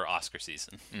time for Oscar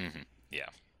season. Mm-hmm. Yeah.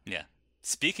 Yeah.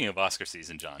 Speaking of Oscar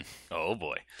season, John. Oh,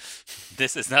 boy.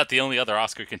 This is not the only other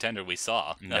Oscar contender we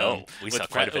saw. No, we saw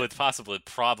quite a bit. With possibly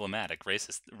problematic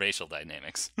racial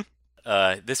dynamics.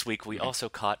 This week, we also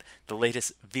caught the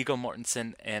latest Viggo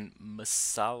Mortensen and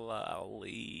Mahershala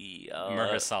Ali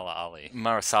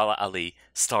Mahershala Ali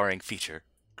starring feature,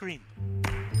 Green.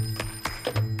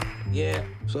 Yeah.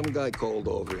 Some guy called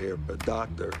over here, a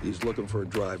doctor. He's looking for a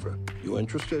driver. You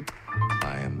interested?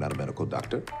 I am not a medical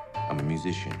doctor. I'm a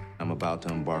musician. I'm about to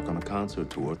embark on a concert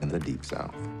tour in the Deep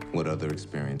South. What other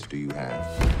experience do you have?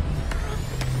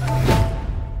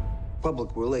 Public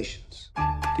relations.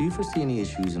 Do you foresee any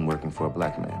issues in working for a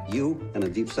black man? You in the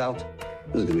Deep South?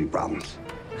 There's gonna be problems.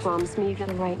 Promise me you're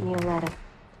gonna write me a letter.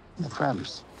 I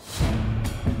promise.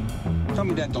 Tell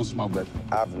me that don't smell good.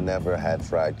 I've never had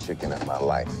fried chicken in my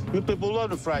life. You people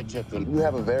love the fried chicken. You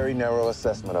have a very narrow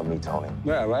assessment of me, Tony.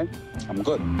 Yeah, right? I'm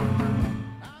good.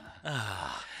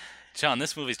 John,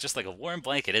 this movie's just like a warm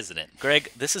blanket, isn't it?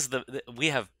 Greg, this is we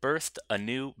have birthed a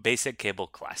new basic cable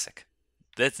classic.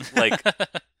 That's like,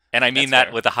 and I mean that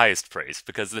fair. With the highest praise,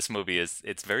 because this movie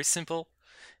it's very simple,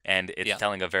 and it's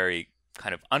telling a very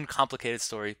kind of uncomplicated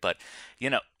story, but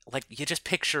like you just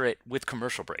picture it with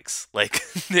commercial breaks. Like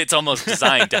it's almost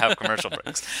designed to have commercial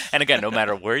breaks. And again, no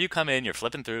matter where you come in, you're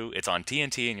flipping through, it's on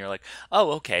TNT, and you're like,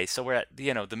 oh, okay, so we're at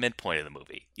the midpoint of the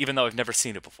movie, even though I've never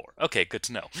seen it before. Okay, good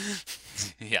to know.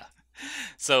 Yeah.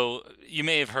 So you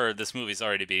may have heard this movie's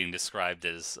already being described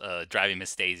as Driving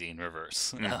Miss Daisy in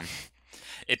reverse. Mm-hmm.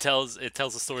 It tells the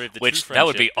story of the true friendship. That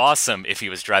would be awesome if he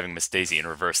was driving Miss Daisy in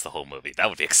reverse the whole movie. That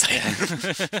would be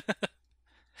exciting.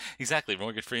 Exactly,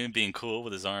 Morgan Freeman being cool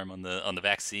with his arm on the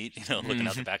back seat, looking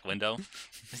out the back window.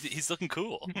 He's looking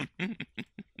cool. But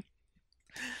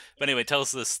anyway, it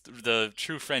tells us the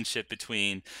true friendship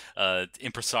between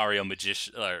impresario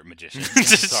magician.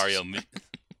 Impresario.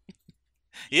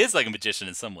 He is like a magician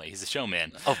in some way. He's a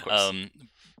showman. Of course.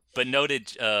 But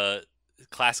noted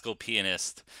classical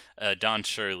pianist Don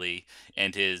Shirley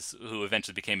and who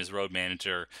eventually became his road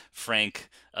manager, Frank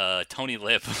Tony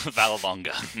Lip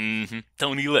Vallelonga. Mm-hmm.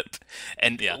 Tony Lip.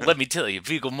 And let me tell you,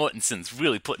 Viggo Mortensen's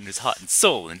really putting his heart and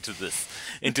soul into this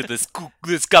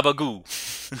gabagoo.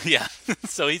 Yeah.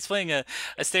 So he's playing a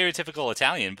stereotypical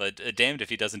Italian, but damned if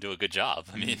he doesn't do a good job.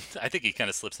 I mean, I think he kind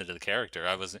of slips into the character.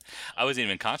 I wasn't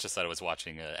even conscious that I was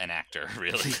watching an actor,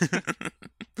 really.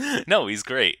 No, he's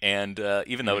great, and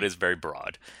even though it is very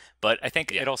broad. But I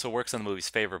think it also works in the movie's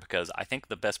favor, because I think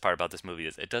the best part about this movie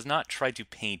is it does not try to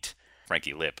paint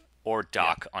Frankie Lip or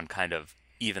Doc on kind of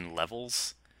even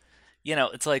levels.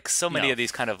 It's like so many of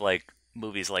these kind of like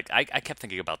movies, like I kept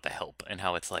thinking about The Help and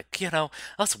how it's like,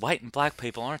 us white and black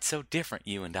people aren't so different,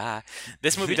 you and I.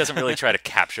 This movie doesn't really try to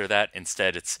capture that.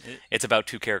 Instead, it's about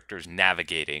two characters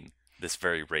navigating this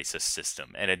very racist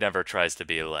system, and it never tries to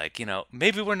be like,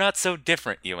 maybe we're not so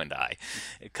different, you and I,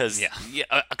 because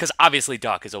obviously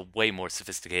Doc is a way more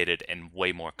sophisticated and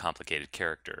way more complicated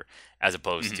character as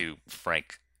opposed to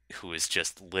Frank, who is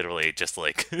just literally just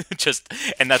like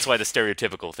and that's why the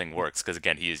stereotypical thing works, because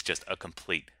again, he is just a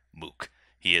complete mook.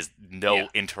 He has no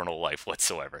internal life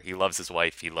whatsoever. He loves his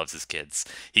wife, he loves his kids,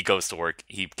 he goes to work,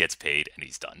 he gets paid, and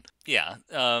he's done. Yeah,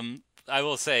 I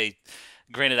will say,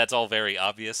 granted, that's all very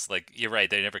obvious. Like, you're right,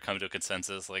 they never come to a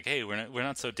consensus. Like, hey, we're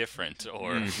not so different,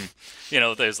 or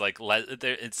there's like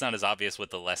it's not as obvious what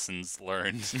the lessons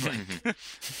learned.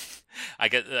 I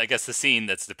guess the scene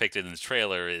that's depicted in the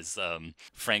trailer is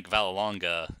Frank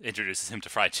Vallelonga introduces him to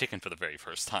fried chicken for the very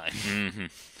first time,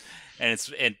 and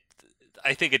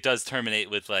I think it does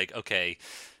terminate with like, okay,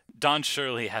 Don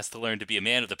Shirley has to learn to be a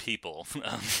man of the people,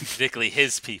 particularly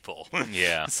his people.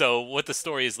 Yeah. So what the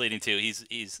story is leading to,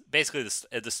 he's basically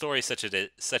the story such as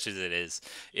it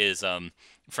is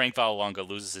Frank Vallelonga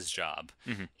loses his job,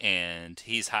 and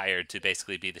he's hired to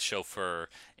basically be the chauffeur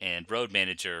and road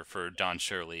manager for Don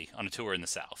Shirley on a tour in the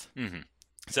South.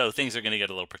 So things are going to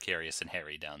get a little precarious and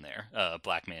hairy down there. A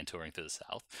black man touring through the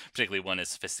South, particularly one as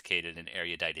sophisticated and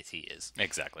erudite as he is.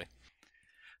 Exactly.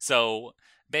 So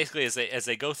basically, as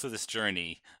they go through this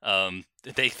journey,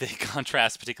 they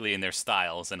contrast particularly in their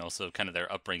styles and also kind of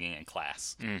their upbringing and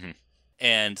class.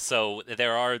 And so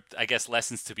there are, I guess,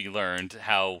 lessons to be learned.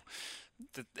 How,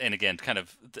 and again, kind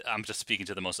of, I'm just speaking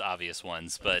to the most obvious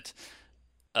ones, but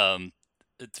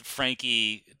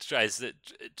Frankie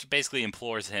basically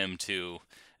implores him to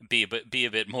be a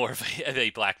bit more of a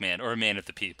black man, or a man of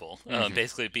the people.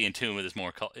 Basically, be in tune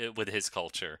with his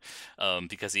culture,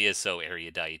 because he is so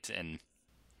erudite and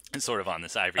sort of on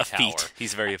this ivory tower.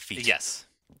 He's very effete. Yes,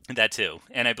 that too.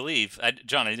 And I believe,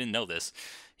 John, I didn't know this.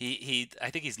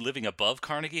 I think he's living above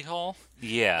Carnegie Hall.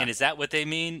 Yeah. And is that what they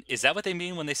mean? Is that what they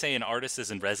mean when they say an artist is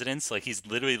in residence? Like, he's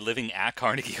literally living at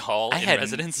Carnegie Hall in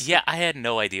residence? Yeah, I had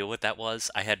no idea what that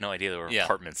was. I had no idea there were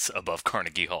apartments above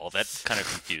Carnegie Hall. That kind of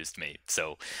confused me.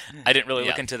 So I didn't really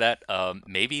look into that.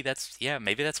 Maybe that's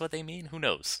what they mean. Who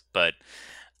knows? But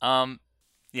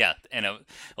Yeah, and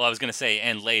well, I was gonna say,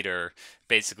 and later,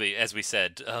 basically, as we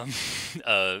said,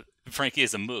 Frankie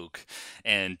is a mook,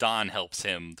 and Don helps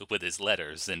him with his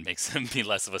letters and makes him be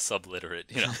less of a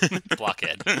subliterate,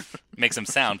 blockhead. Makes him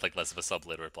sound like less of a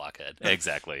subliterate blockhead.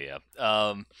 Exactly.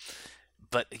 Yeah.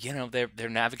 But they're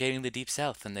navigating the Deep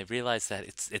South, and they realize that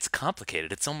it's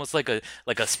complicated. It's almost like a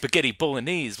spaghetti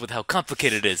bolognese with how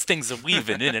complicated it is. Things are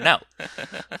weaving in and out.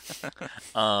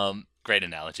 Great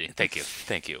analogy. Thank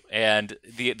you. And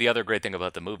the other great thing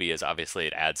about the movie is obviously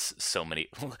it adds so many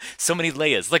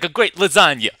layers, like a great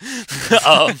lasagna,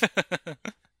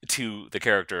 to the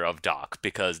character of Doc,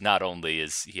 because not only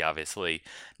is he obviously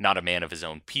not a man of his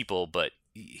own people, but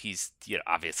he's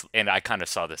obviously, and I kind of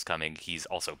saw this coming, he's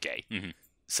also gay. Mm-hmm.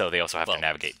 So they also have to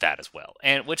navigate that as well,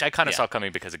 and which I kind of saw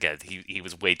coming because again he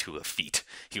was way too effete.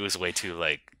 He was way too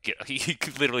he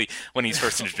literally, when he's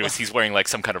first introduced, he's wearing like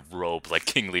some kind of robe, like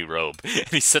kingly robe, and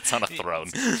he sits on a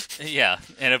throne. Yeah,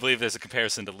 and I believe there's a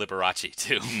comparison to Liberace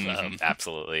too.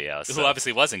 Absolutely, yeah. Who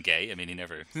obviously wasn't gay. I mean, he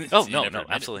never. Oh no,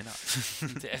 absolutely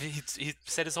not. He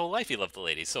said his whole life he loved the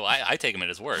ladies, so I take him at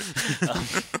his word.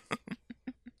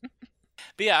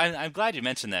 But yeah, I'm glad you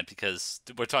mentioned that, because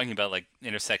we're talking about like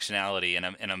intersectionality,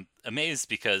 and I'm amazed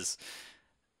because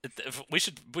we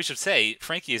should say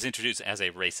Frankie is introduced as a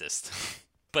racist,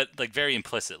 but like very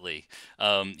implicitly.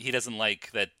 He doesn't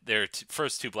like that there are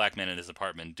first two black men in his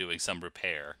apartment doing some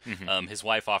repair. Mm-hmm. His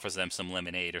wife offers them some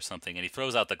lemonade or something, and he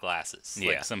throws out the glasses. Yeah.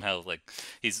 Like somehow like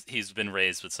he's been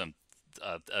raised with some.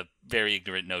 A very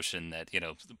ignorant notion that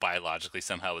biologically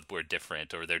somehow we're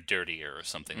different or they're dirtier or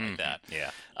something like that.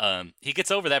 Yeah. He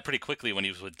gets over that pretty quickly when he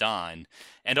was with Don,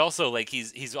 and also like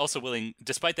he's also willing,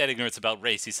 despite that ignorance about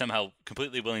race, he's somehow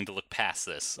completely willing to look past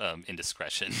this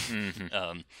indiscretion.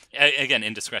 Mm-hmm. Again,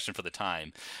 indiscretion for the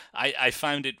time. I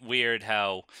found it weird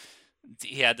how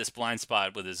he had this blind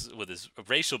spot with his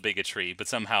racial bigotry, but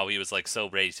somehow he was like so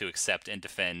ready to accept and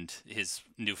defend his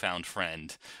newfound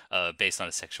friend based on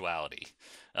his sexuality.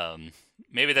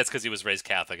 Maybe that's because he was raised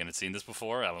Catholic and had seen this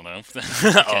before. I don't know.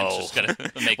 Just gonna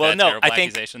make that terrible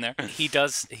accusation there.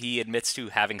 He admits to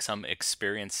having some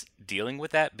experience dealing with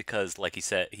that because, like he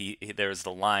said, there's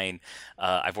the line,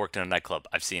 "I've worked in a nightclub.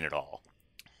 I've seen it all."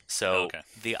 So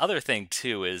the other thing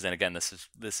too is, and again, this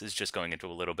is just going into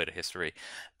a little bit of history.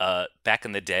 Back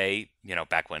in the day,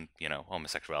 back when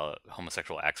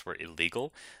homosexual acts were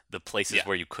illegal, the places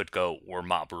where you could go were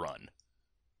mob run.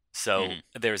 So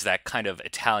there's that kind of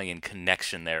Italian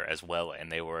connection there as well, and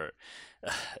they were.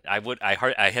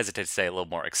 I hesitate to say a little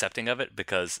more accepting of it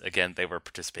because, again, they were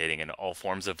participating in all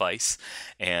forms of vice,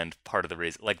 and part of the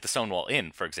reason, like the Stonewall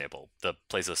Inn, for example, the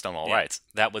place of the Stonewall riots,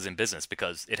 that was in business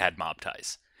because it had mob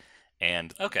ties.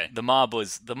 And the mob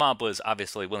was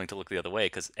obviously willing to look the other way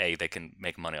because A, they can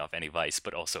make money off any vice,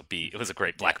 but also B, it was a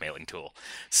great blackmailing tool.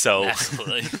 So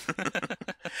absolutely.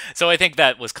 So I think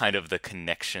that was kind of the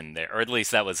connection there, or at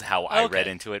least that was how I read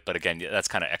into it. But again, that's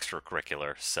kind of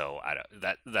extracurricular, so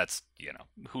that's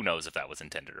who knows if that was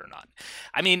intended or not.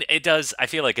 I mean, it does. I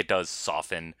feel like it does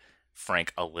soften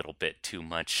Frank a little bit too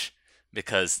much.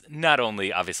 Because not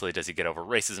only, obviously, does he get over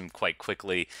racism quite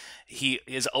quickly, he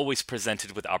is always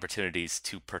presented with opportunities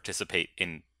to participate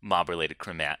in mob-related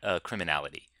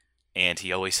criminality. And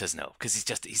he always says no, because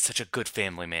he's such a good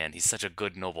family man. He's such a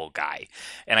good, noble guy.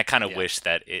 And I kind of wish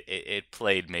that it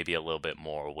played maybe a little bit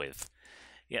more with...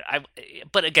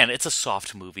 but again, it's a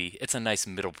soft movie. It's a nice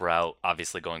middle brow.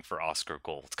 Obviously, going for Oscar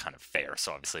gold is kind of fair,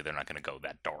 so obviously they're not going to go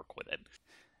that dark with it.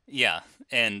 Yeah,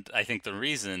 and I think the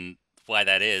reason why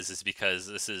that is because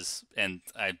this is, and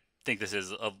I think this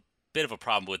is a bit of a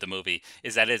problem with the movie,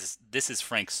 is that this is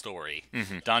Frank's story.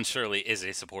 Mm-hmm. Don Shirley is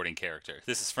a supporting character.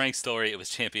 This is Frank's story. It was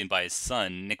championed by his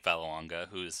son, Nick Vallelonga,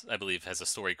 who's, I believe, has a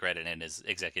story credit and is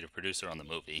executive producer on the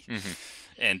movie. Mm-hmm.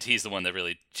 And he's the one that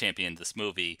really championed this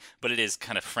movie. But it is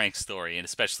kind of Frank's story, and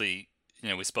especially...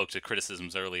 we spoke to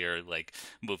criticisms earlier, like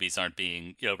movies aren't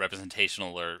being,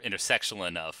 representational or intersectional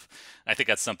enough. I think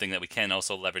that's something that we can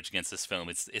also leverage against this film.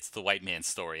 It's the white man's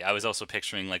story. I was also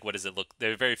picturing, like, what does it look?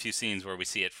 There are very few scenes where we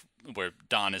see it, where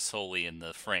Don is solely in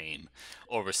the frame,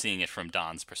 or we're seeing it from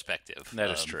Don's perspective. That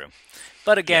is true.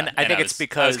 But again, I think it's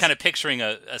because I was kind of picturing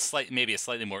a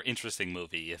slightly more interesting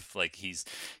movie if, like, he's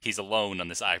alone on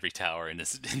this ivory tower in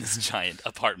this giant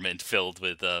apartment filled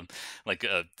with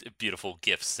beautiful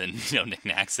gifts and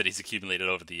knickknacks that he's accumulated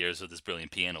over the years with his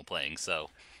brilliant piano playing. So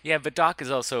yeah, but Doc is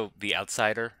also the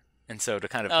outsider, and so to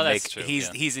kind of that's true,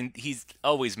 he's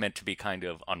always meant to be kind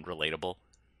of unrelatable.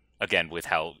 again, with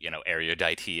how,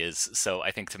 erudite he is. So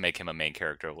I think to make him a main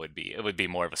character would be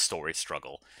more of a story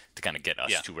struggle to kind of get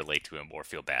us to relate to him or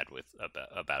feel bad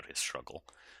about his struggle.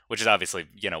 Which is obviously,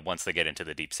 once they get into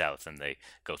the Deep South and they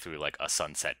go through like a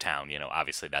sunset town,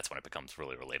 obviously that's when it becomes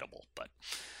really relatable. But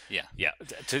yeah,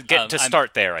 to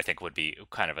start there, I think would be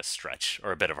kind of a stretch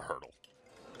or a bit of a hurdle.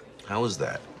 How is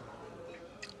that?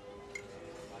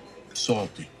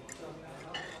 Salty.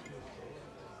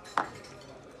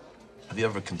 Have you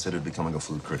ever considered becoming a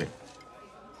food critic?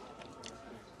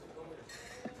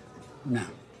 No.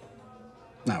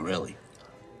 Not really.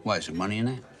 Why, is there money in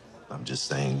that? I'm just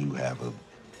saying you have a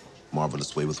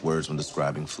marvelous way with words when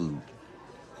describing food.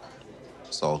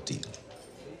 Salty.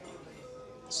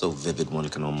 So vivid one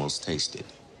can almost taste it.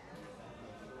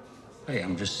 Hey,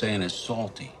 I'm just saying it's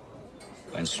salty.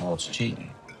 And salt's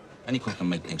cheating. Any cook can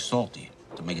make things salty.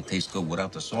 To make it taste good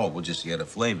without the salt, with just the other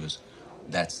flavors.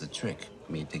 That's the trick.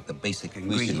 I mean, you take the basic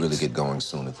ingredients. We should really get going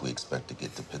soon if we expect to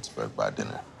get to Pittsburgh by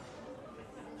dinner.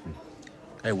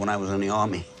 Hey, when I was in the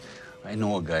Army, I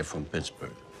know a guy from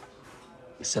Pittsburgh.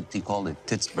 Except he called it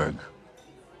Titsburg.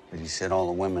 But he said all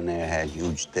the women there had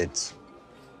huge tits.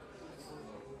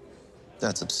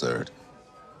 That's absurd.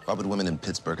 Why would women in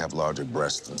Pittsburgh have larger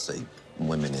breasts than, say,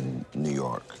 women in New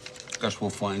York? Guess we'll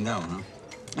find out,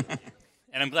 huh?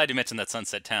 And I'm glad you mentioned that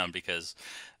sunset town because,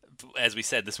 as we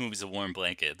said, this movie's a warm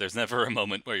blanket. There's never a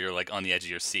moment where you're like on the edge of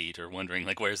your seat or wondering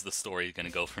like where's the story going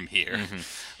to go from here.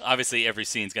 Mm-hmm. Obviously, every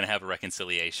scene's going to have a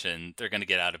reconciliation. They're going to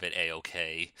get out of it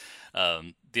a-okay.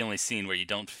 The only scene where you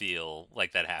don't feel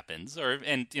like that happens,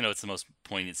 it's the most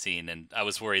poignant scene. And I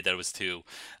was worried that it was too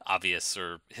obvious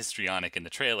or histrionic in the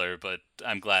trailer, but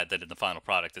I'm glad that in the final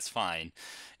product it's fine.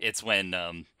 It's when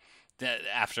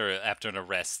after an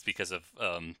arrest because of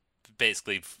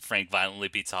basically Frank violently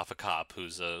beats off a cop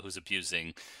who's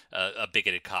abusing a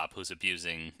bigoted cop who's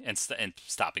abusing and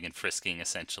stopping and frisking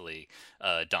essentially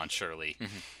Don Shirley.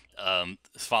 Mm-hmm.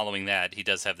 Following that, he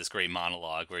does have this great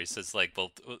monologue where he says like,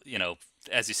 well,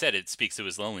 as you said, it speaks to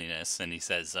his loneliness, and he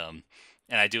says,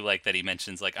 and I do like that he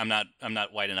mentions like I'm not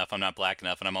white enough, I'm not black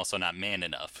enough, and I'm also not man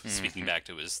enough. Mm-hmm. Speaking back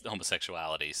to his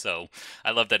homosexuality, so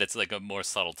I love that it's like a more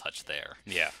subtle touch there.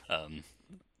 Yeah.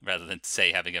 Rather than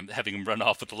say having him run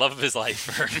off with the love of his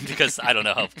life, because I don't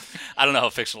know how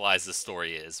fictionalized this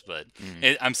story is, but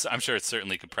I'm sure it's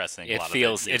certainly compressing. It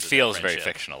feels very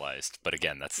fictionalized, but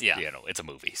again, that's it's a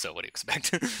movie, so what do you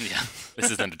expect? Yeah,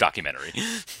 this isn't a documentary.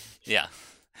 Yeah.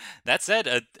 That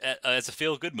said, it's a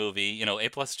feel-good movie,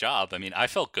 A+ job. I mean, I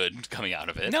felt good coming out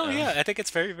of it. No, I think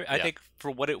it's I think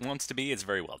for what it wants to be, it's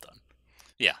very well done.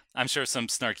 Yeah, I'm sure some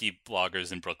snarky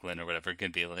bloggers in Brooklyn or whatever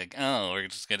could be like, "Oh, we're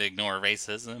just gonna ignore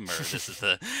racism," or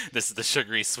 "This is the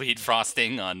sugary sweet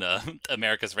frosting on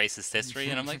America's racist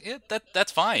history," and I'm like,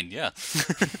 that's fine. Yeah,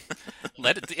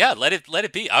 let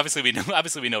it be. Obviously, we know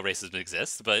racism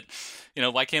exists, but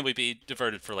why can't we be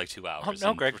diverted for like 2 hours? Oh,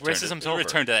 no, Greg, racism's over.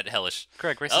 Return to that hellish.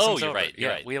 Greg, racism's over. You're right. You're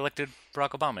right. right. We elected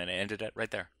Barack Obama, and it ended it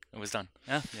right there. It was done.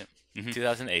 Yeah.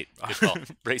 2008. Good call.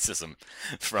 Racism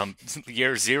from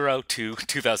year 0 to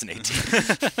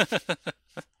 2018.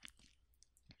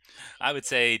 I would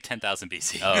say 10,000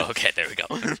 BC. Oh, okay. There we go.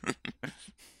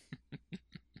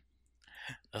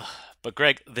 But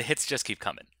Greg, the hits just keep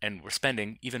coming, and we're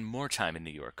spending even more time in New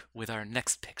York with our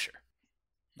next picture.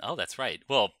 Oh, that's right.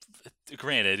 Well,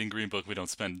 granted, in Green Book, we don't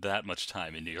spend that much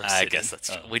time in New York City. I guess that's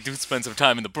true. We do spend some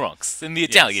time in the Bronx, in the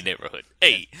Italian neighborhood.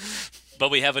 Hey! But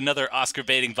we have another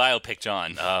Oscar-baiting biopic,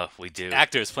 John. We do.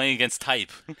 Actors playing against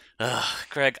type.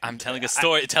 Greg, I'm telling a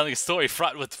story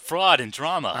fraught with fraud and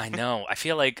drama. I know. I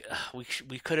feel like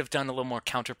we could have done a little more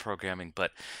counter-programming,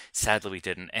 but sadly we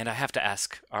didn't. And I have to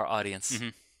ask our audience,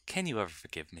 can you ever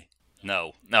forgive me?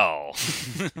 No. No.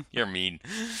 You're mean.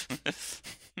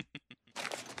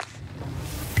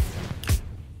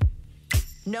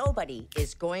 Nobody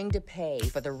is going to pay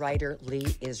for the writer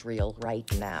Lee Israel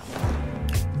right now.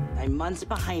 I'm months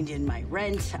behind in my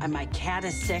rent, and my cat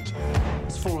is sick.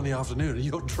 It's 4 in the afternoon, and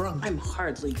you're drunk. I'm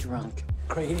hardly drunk.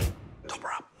 Craigie, top her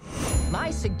up. My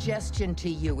suggestion to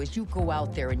you is you go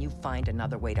out there and you find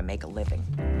another way to make a living.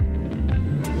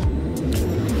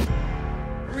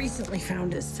 Recently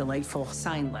found this delightful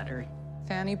sign letter.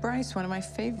 Fanny Bryce, one of my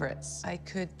favorites. I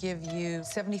could give you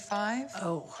 75.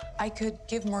 Oh. I could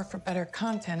give more for better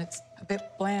content. It's a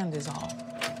bit bland is all.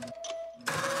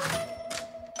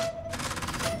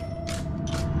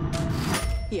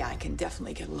 Yeah, I can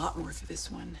definitely get a lot more for this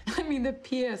one. I mean, the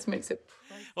PS makes it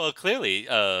priceless. Well, clearly,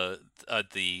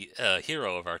 the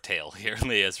hero of our tale here,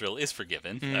 Lee Israel, is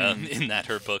forgiven in that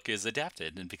her book is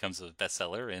adapted and becomes a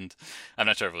bestseller. And I'm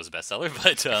not sure if it was a bestseller,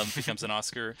 but becomes an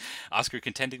Oscar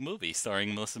contending movie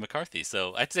starring Melissa McCarthy.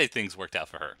 So I'd say things worked out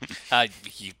for her.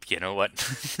 You know what?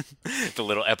 The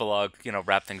little epilogue,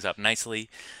 wrap things up nicely.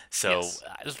 So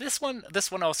Yes. this one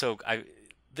also,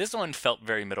 this one felt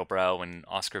very middlebrow and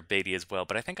Oscar baity as well,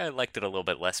 but I think I liked it a little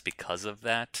bit less because of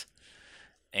that.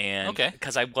 And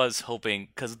because I was hoping,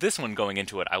 because this one going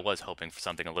into it, I was hoping for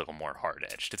something a little more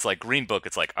hard-edged. It's like Green Book,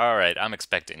 it's like, all right, I'm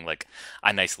expecting like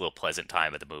a nice little pleasant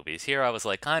time at the movies. Here I was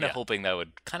like kind of hoping that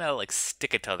would kind of like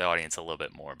stick it to the audience a little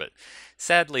bit more, but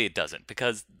sadly it doesn't,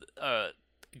 because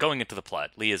going into the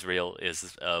plot, Lee Israel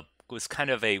was kind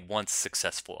of a once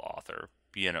successful author,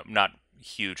 not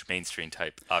huge mainstream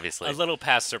type, obviously. A little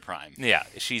past her prime. Yeah,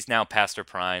 she's now past her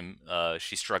prime.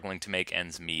 She's struggling to make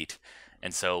ends meet.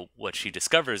 And so what she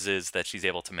discovers is that she's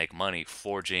able to make money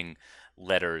forging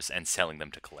letters and selling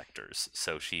them to collectors.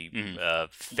 So she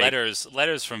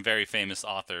letters from very famous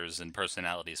authors and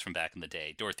personalities from back in the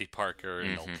day, Dorothy Parker,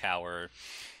 Noel Coward.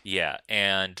 Yeah,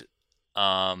 and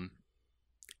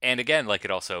again, like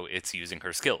it's using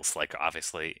her skills. Like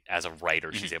obviously, as a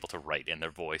writer, she's able to write in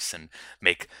their voice and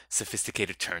make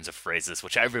sophisticated turns of phrases,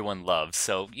 which everyone loves.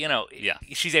 So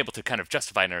she's able to kind of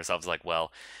justify to herself like,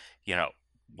 well,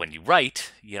 when you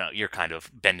write, you're kind of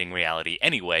bending reality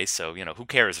anyway, so, who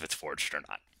cares if it's forged or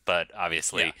not? But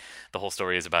obviously, the whole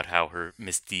story is about how her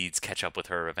misdeeds catch up with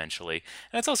her eventually.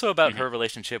 And it's also about her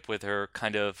relationship with her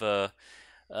kind of,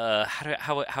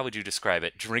 how would you describe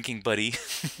it? Drinking buddy?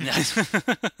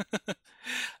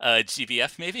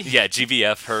 GBF, maybe? Yeah,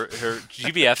 GBF, her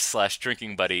GBF /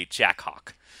 drinking buddy, Jack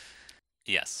Hawk.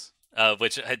 Yes,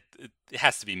 which it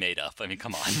has to be made up. I mean,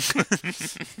 come on.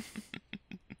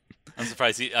 I'm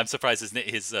surprised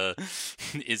his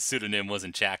pseudonym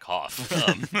wasn't Jack Hoff.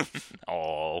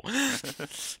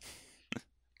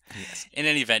 Yes. In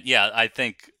any event, I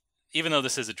think even though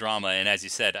this is a drama, and as you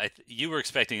said, you were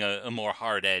expecting a more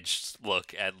hard-edged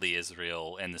look at Lee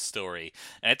Israel and the story,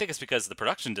 and I think it's because the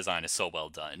production design is so well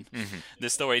done.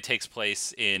 This story takes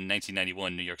place in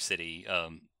 1991 New York City.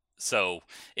 So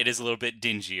it is a little bit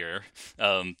dingier.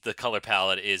 The color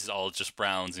palette is all just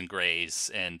browns and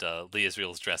grays, and Lee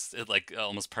Israel's dressed like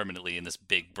almost permanently in this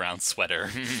big brown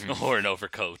sweater or an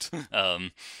overcoat.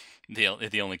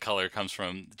 The only color comes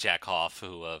from Jack Hoff,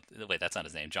 who wait, that's not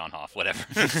his name, John Hoff, whatever.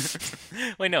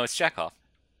 Wait, no, it's Jack Hoff.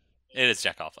 It is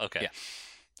Jack Hoff. Okay,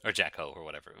 or Jack Ho or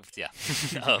whatever. Yeah.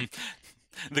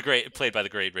 Played by the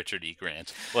great Richard E.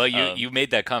 Grant. Well, you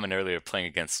made that comment earlier, playing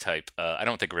against type. I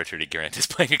don't think Richard E. Grant is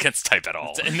playing against type at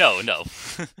all. No.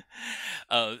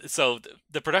 So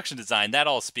the production design, that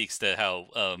all speaks to how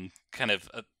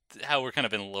how we're kind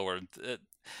of in a lower,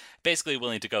 basically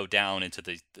willing to go down into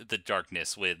the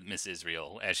darkness with Miss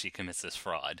Israel as she commits this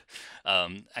fraud.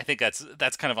 I think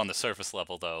that's kind of on the surface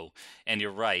level, though, and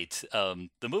you're right.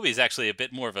 The movie is actually a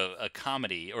bit more of a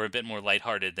comedy, or a bit more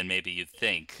lighthearted than maybe you'd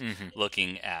think,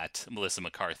 looking at Melissa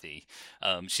McCarthy.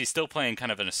 She's still playing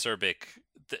kind of an acerbic...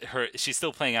 she's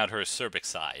still playing out her acerbic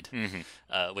side,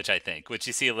 which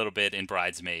you see a little bit in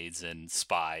Bridesmaids and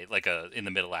Spy, like in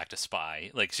the middle act of Spy.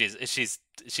 Like she's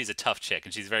a tough chick,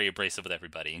 and she's very abrasive with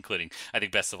everybody, including, I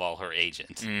think, best of all, her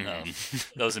agent.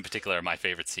 Those in particular are my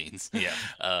favorite scenes. Yeah.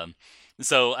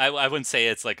 So I wouldn't say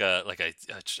it's like a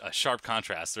sharp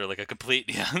contrast or like a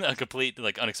complete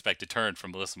like unexpected turn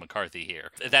from Melissa McCarthy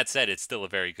here. That said, it's still a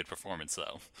very good performance,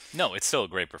 though. No, it's still a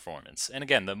great performance. And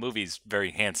again, the movie's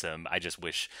very handsome. I just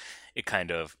wish it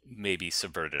kind of maybe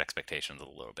subverted expectations a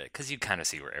little bit, because you kind of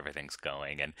see where everything's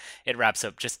going, and it wraps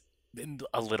up just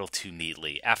a little too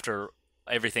neatly after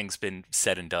everything's been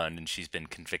said and done and she's been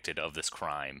convicted of this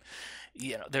crime.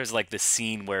 There's like this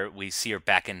scene where we see her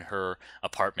back in her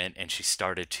apartment, and she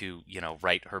started to,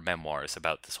 write her memoirs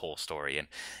about this whole story. And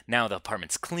now the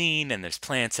apartment's clean and there's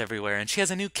plants everywhere, and she has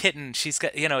a new kitten. She's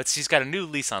got, she's got a new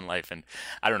lease on life. And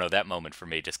I don't know, that moment for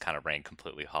me just kind of rang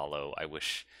completely hollow. I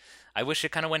wish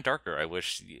it kind of went darker. I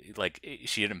wish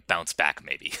she didn't bounce back,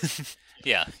 maybe.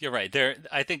 Yeah, you're right.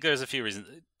 I think there's a few reasons.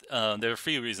 There are a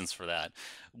few reasons for that.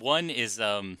 One is,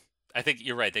 I think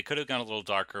you're right. They could have gone a little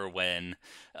darker when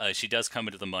she does come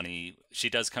into the money. She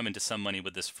does come into some money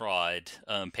with this fraud,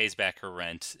 pays back her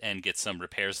rent, and gets some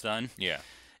repairs done. Yeah.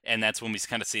 And that's when we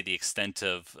kind of see the extent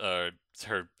of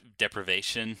her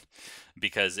deprivation,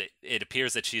 because it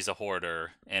appears that she's a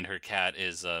hoarder, and her cat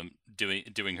is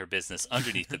doing her business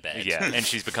underneath the bed. Yeah, and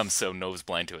she's become so nose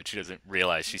blind to it, she doesn't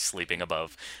realize she's sleeping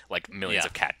above like millions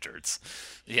of cat turds.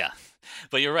 Yeah,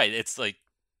 but you're right. It's like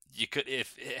you could,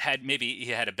 if it had, maybe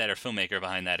he had a better filmmaker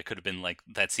behind that, it could have been like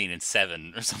that scene in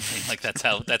Seven or something. Like that's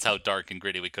how dark and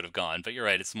gritty we could have gone. But you're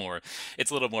right, it's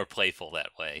a little more playful that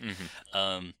way.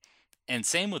 And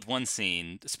same with one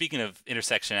scene. Speaking of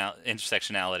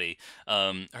intersectionality,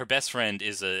 her best friend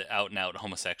is a out and out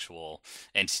homosexual,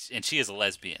 and she is a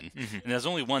lesbian. And there's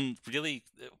only one really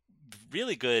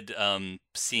good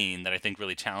scene that I think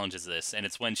really challenges this, and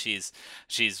it's when she's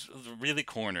really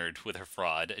cornered with her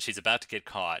fraud. She's about to get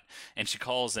caught, and she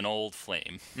calls an old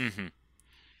flame.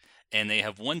 And they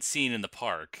have one scene in the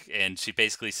park, and she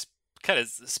basically kind of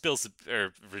spills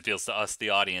or reveals to us, the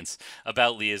audience,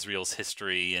 about Lee Israel's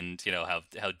history, and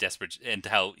how desperate, and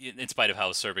how, in spite of how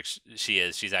acerbic she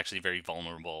is, she's actually very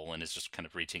vulnerable and is just kind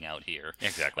of reaching out here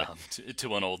exactly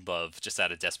to an old love, just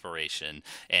out of desperation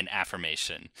and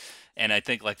affirmation. And I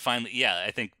think, like, finally, I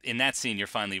think in that scene you're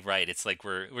finally right. It's like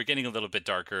we're getting a little bit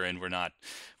darker, and we're not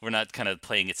kind of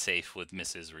playing it safe with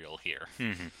Miss Israel here.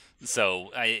 So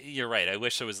you're right. I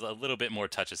wish there was a little bit more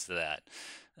touches to that.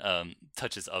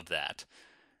 Touches of that.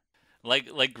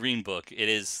 Like Green Book, it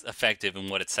is effective in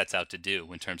what it sets out to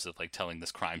do in terms of like telling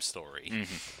this crime story.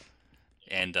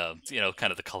 And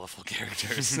kind of the colorful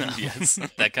characters yes,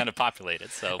 that kind of populate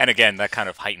it. So, and again, that kind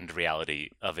of heightened reality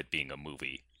of it being a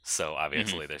movie. So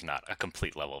obviously there's not a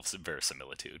complete level of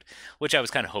verisimilitude, which I was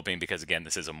kind of hoping, because again,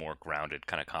 this is a more grounded,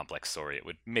 kind of complex story. It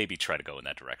would maybe try to go in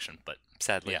that direction, but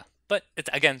sadly, But it's,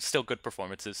 again, still good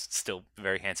performances, still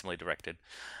very handsomely directed.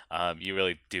 You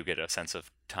really do get a sense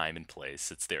of time and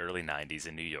place. It's the early 90s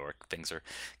in New York. Things are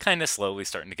kind of slowly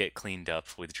starting to get cleaned up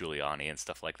with Giuliani and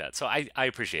stuff like that. So I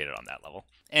appreciate it on that level.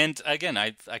 And again,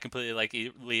 I completely like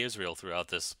Lee Israel throughout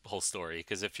this whole story,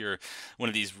 because if you're one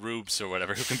of these rubes or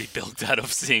whatever who can be bilked out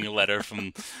of seeing a letter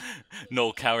from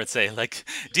Noel Coward say, like,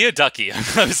 "Dear Ducky,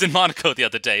 I was in Monaco the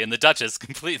other day, and the Duchess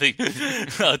completely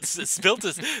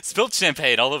spilled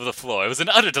champagne all over the floor. It was an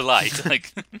utter delight."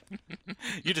 Like,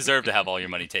 you deserve to have all your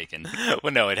money taken.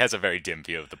 Well, no, it has a very dim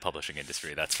view of the publishing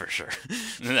industry, that's for sure.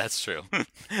 That's true.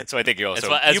 So I think you also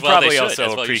probably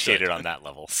also appreciate it on that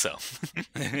level. So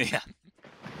yeah.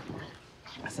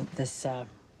 I thought this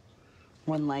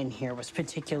one line here was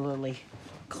particularly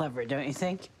clever, don't you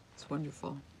think? It's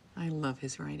wonderful. I love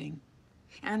his writing.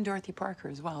 And Dorothy Parker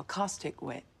as well. Caustic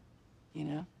wit, you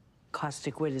know?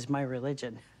 Caustic wit is my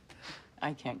religion.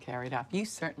 I can't carry it off. You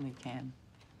certainly can.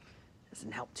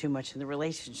 Doesn't help too much in the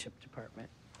relationship department.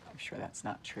 I'm sure that's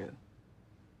not true.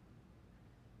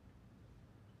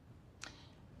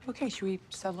 Okay, should we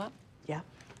settle up? Yeah.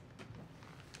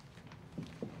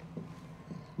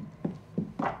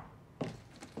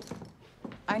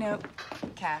 I know.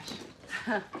 Cash.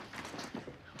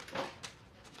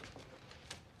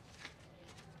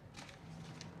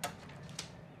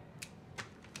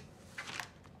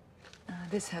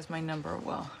 This has my number,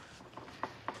 well,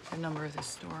 the number of the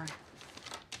store.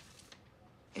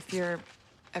 If you're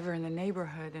ever in the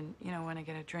neighborhood and, want to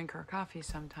get a drink or a coffee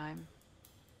sometime.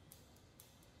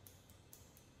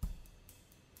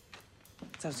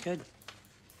 Sounds good.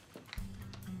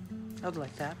 I'd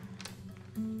like that.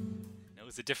 It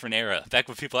was a different era, back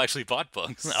when people actually bought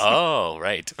books. Oh,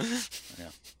 right. Yeah.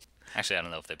 Actually, I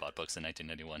don't know if they bought books in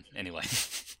 1991. Anyway.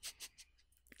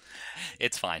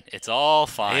 It's fine. It's all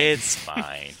fine. It's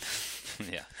fine.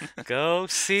 Yeah. Go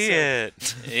see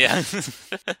it. Yeah.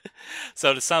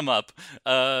 So to sum up,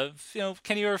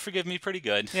 Can You Ever Forgive Me? Pretty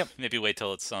good. Yep. Maybe wait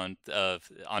till it's on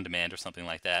demand or something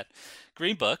like that.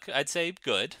 Green Book, I'd say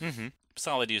good.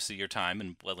 Solid use of your time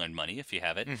and well-earned money if you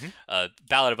have it.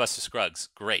 Ballad of Buster Scruggs,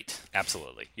 great.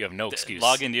 Absolutely. You have no excuse.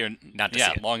 Log into your not to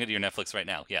see it. Log into your Netflix right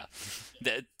now. Yeah.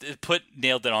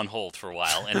 Nailed It on hold for a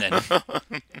while, and then.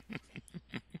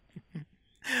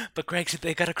 But Greg,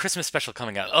 they got a Christmas special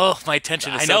coming out. Oh, my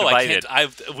attention is so divided.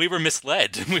 We were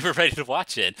misled. We were ready to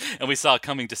watch it, and we saw it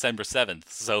coming December 7th.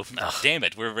 So, damn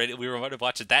it, we were ready to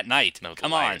watch it that night. No,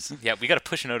 come on. Yeah, we got to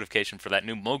push a notification for that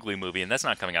new Mowgli movie, and that's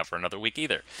not coming out for another week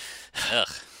either. Ugh.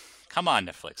 Come on,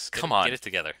 Netflix. Get it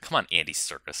together. Come on, Andy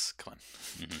Serkis. Come on.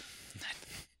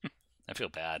 I feel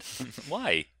bad.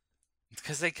 Why?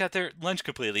 Because they got their lunch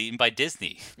completely eaten by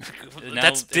Disney.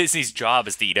 That's Disney's job,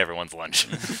 is to eat everyone's lunch.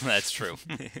 That's true.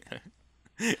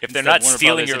 If they're not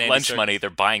stealing your lunch money, they're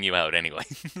buying you out anyway.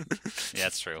 Yeah,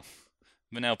 that's true.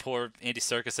 But now poor Andy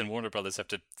Serkis and Warner Brothers have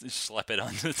to schlep it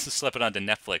onto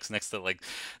Netflix next to like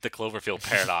the Cloverfield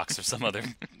Paradox or some other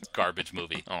garbage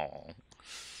movie. Oh,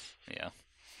 yeah.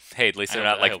 Hey, at least they're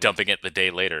not like dumping it the day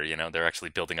later. They're actually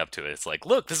building up to it. It's like,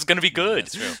 look, this is going to be good.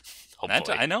 That's true.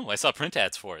 I know. I saw print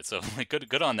ads for it, so like,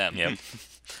 good on them. Yep.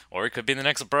 Or it could be the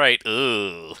next Bright.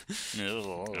 Ooh.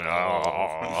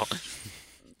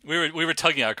 We were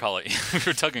tugging our collar. We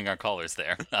were tugging our collars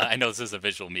there. I know this is a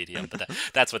visual medium, but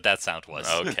that's what that sound was.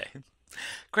 Okay.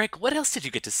 Greg, what else did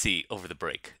you get to see over the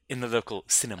break in the local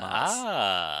cinemas?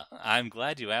 I'm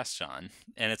glad you asked, John.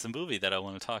 And it's a movie that I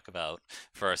want to talk about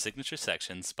for our signature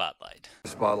section, Spotlight.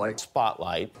 Spotlight.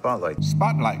 Spotlight. Spotlight.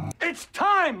 Spotlight. It's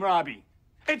time, Robbie.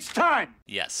 It's time.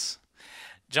 Yes.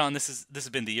 John, this has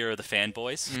been the year of the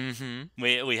fanboys. Mm-hmm.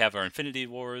 We have our Infinity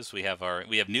Wars. We have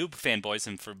new fanboys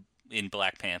in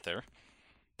Black Panther.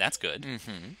 That's good.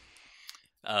 Mm-hmm.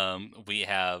 We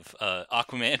have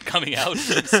Aquaman coming out,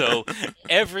 so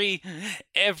every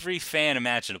fan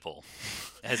imaginable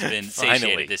has been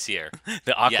satiated this year.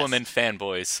 The Aquaman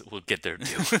fanboys will get their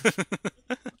due.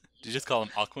 Did you just call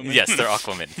them Aquaman? Yes, they're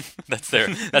Aquaman.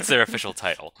 That's their official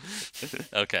title.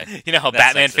 Okay. You know how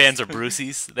Batman fans are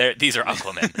Bruceys? These are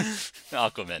Aquaman.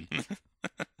 Aquaman.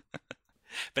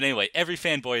 But anyway, every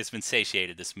fanboy has been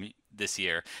satiated this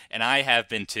year, and I have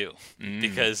been too,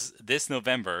 because this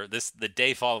November, the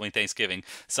day following Thanksgiving,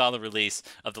 saw the release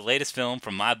of the latest film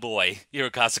from my boy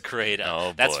Hirokazu Koreeda.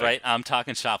 Oh, that's boy. right, I'm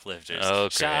talking Shoplifters.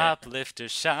 Okay.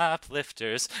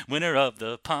 Shoplifters, winner of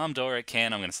the Palme d'Or at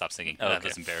Cannes. I'm going to stop singing. Okay. That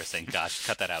was embarrassing. Gosh,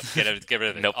 cut that out. Get rid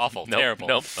of it. Nope. Awful. Nope. Terrible.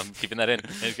 Nope. I'm keeping that in.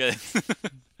 Okay.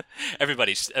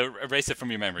 Everybody, erase it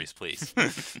from your memories, please.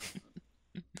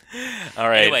 All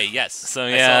right. Anyway, yes. So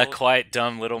yeah, quite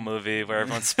dumb little movie where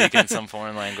everyone's speaking some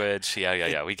foreign language.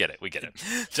 Yeah. We get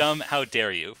it. Dumb, how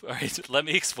dare you? All right, let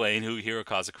me explain who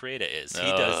Hirokazu Koreeda is. He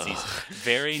does these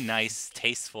very nice,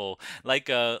 tasteful, like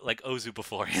Ozu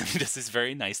before him. He does these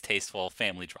very nice, tasteful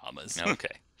family dramas.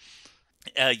 Okay.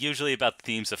 Usually about the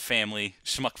themes of family,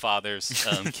 schmuck fathers,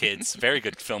 kids. Very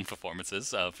good film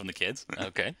performances from the kids.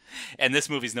 Okay. And this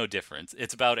movie's no different.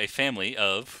 It's about a family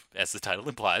of, as the title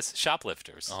implies,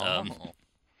 shoplifters.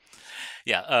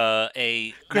 Yeah,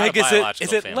 Greg, is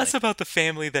it family. less about the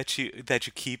family that you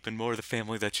keep and more the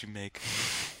family that you make?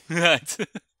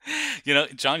 You know,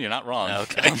 John, you're not wrong.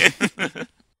 Okay.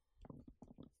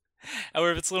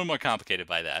 However, it's a little more complicated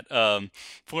by that.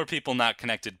 Four people not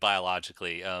connected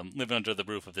biologically live under the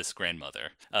roof of this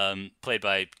grandmother, played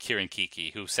by Kieran Kiki,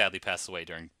 who sadly passed away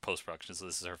during post-production, so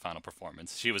this is her final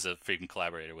performance. She was a frequent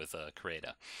collaborator with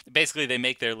Koreeda. Basically, they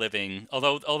make their living,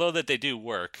 although that they do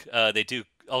work, they do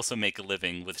also make a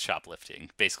living with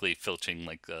shoplifting, basically filching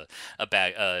like a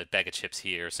bag of chips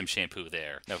here, some shampoo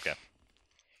there. Okay.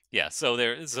 Yeah, so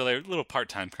they're little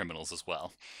part-time criminals as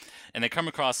well. And they come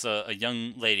across a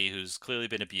young lady who's clearly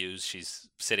been abused. She's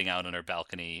sitting out on her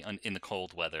balcony in the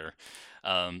cold weather.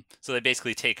 So they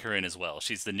basically take her in as well.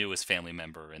 She's the newest family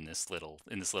member in this little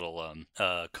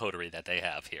coterie that they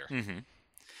have here. Mm-hmm.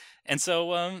 And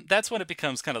so that's when it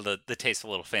becomes kind of the tasteful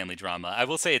little family drama. I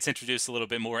will say it's introduced a little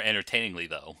bit more entertainingly,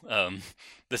 though.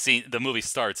 The movie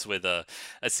starts with a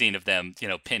scene of them,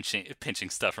 pinching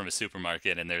stuff from a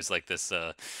supermarket, and there's like this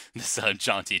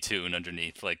jaunty tune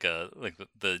underneath, like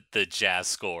the jazz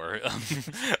score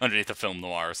underneath a film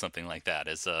noir or something like that,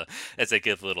 as they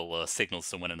give little signals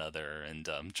to one another and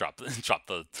drop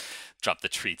the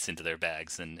treats into their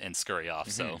bags and scurry off.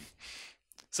 Mm-hmm.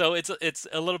 So it's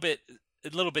a little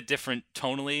bit different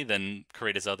tonally than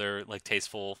Koreeda's other like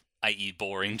tasteful, i.e.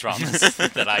 boring dramas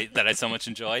that I so much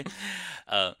enjoy.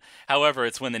 However,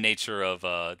 it's when the nature of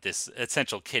this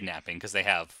essential kidnapping, because they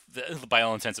have, by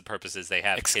all intents and purposes, they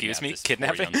have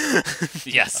kidnapping?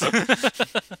 Yes.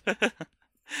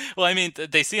 Well, I mean,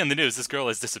 they see on the news this girl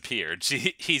has disappeared.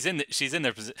 She's in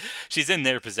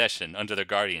their possession under their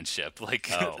guardianship,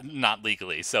 not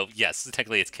legally. So yes,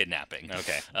 technically it's kidnapping.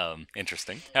 Okay.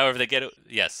 Interesting. However, they get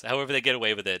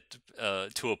away with it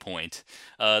to a point.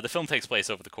 The film takes place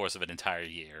over the course of an entire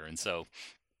year, and so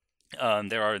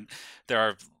there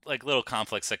are like little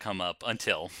conflicts that come up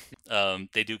until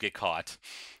they do get caught.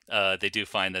 They do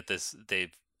find that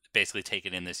they've basically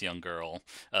taken in this young girl,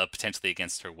 potentially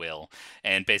against her will,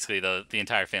 and basically the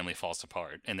entire family falls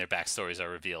apart and their backstories are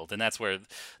revealed, and that's where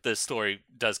the story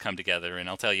does come together. And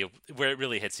I'll tell you where it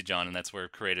really hits you, John, and that's where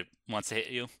Koreeda wants to hit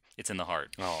you. It's in the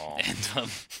heart. Oh. And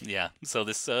yeah, so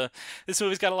this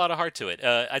movie's got a lot of heart to it.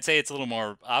 I'd say it's a little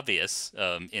more obvious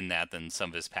in that than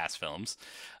some of his past films.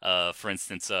 For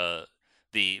instance,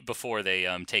 before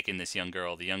they take in this young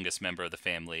girl, the youngest member of the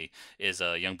family is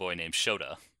a young boy named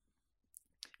Shota.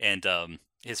 And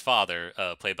his father,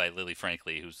 played by Lily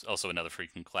Frankley, who's also another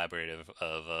frequent collaborator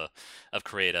of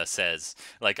Koreeda, says,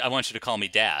 like, "I want you to call me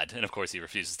Dad," and of course he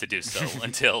refuses to do so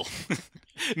until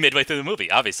midway through the movie.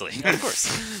 Obviously, of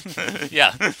course,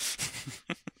 yeah.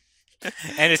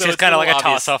 And it's just kind of like a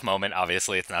toss-off moment.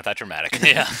 Obviously, it's not that dramatic.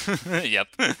 Yeah. Yep.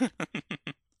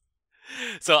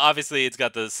 So obviously, it's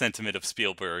got the sentiment of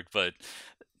Spielberg, but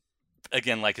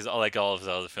again, like all of his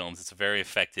other films, it's a very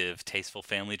effective, tasteful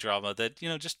family drama that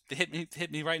just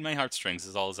hit me right in my heartstrings,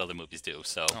 as all his other movies do.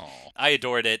 So I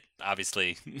adored it,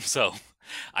 obviously. So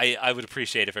I would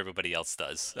appreciate if everybody else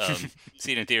does.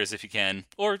 See it in theaters if you can,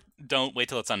 or don't. Wait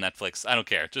till it's on Netflix. I don't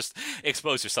care. Just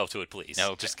expose yourself to it, please.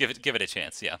 Okay. Just give it a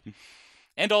chance. Yeah.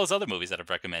 And all his other movies that I've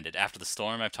recommended. After the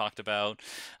Storm, I've talked about.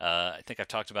 I think I've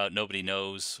talked about Nobody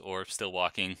Knows or Still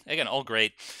Walking. Again, all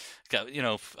great.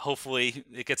 Hopefully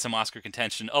it gets some Oscar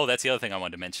contention. Oh, that's the other thing I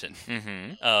wanted to mention.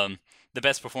 Mm-hmm. The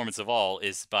best performance of all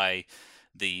is by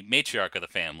the matriarch of the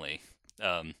family.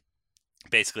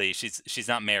 Basically, she's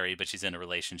not married, but she's in a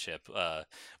relationship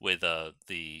with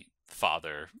the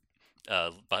father.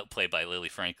 Played by Lily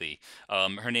Franklin.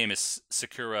 Her name is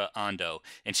Sakura Ando,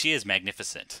 and she is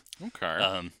magnificent.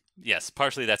 Okay. Yes,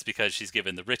 partially that's because she's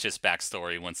given the richest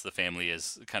backstory once the family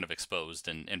is kind of exposed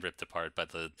and ripped apart by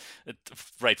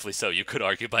rightfully so, you could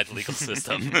argue, by the legal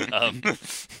system.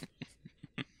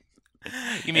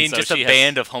 You mean just a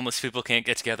band of homeless people can't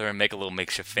get together and make a little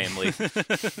makeshift family? Under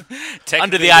the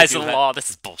Technically, eyes they of do the law,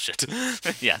 this is bullshit.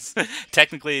 Yes.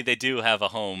 Technically, they do have a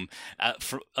home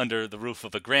under the roof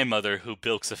of a grandmother who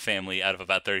bilks a family out of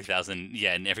about 30,000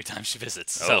 yen every time she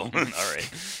visits. So, all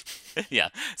right. Yeah.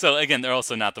 So again, they're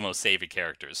also not the most savory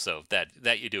characters, so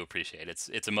that you do appreciate.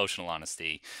 It's emotional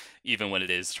honesty, even when it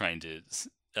is trying to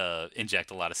inject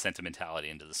a lot of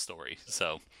sentimentality into the story.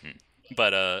 So.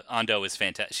 But Ando is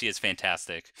fantastic. She is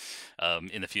fantastic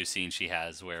in the few scenes she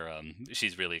has where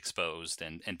she's really exposed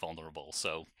and vulnerable.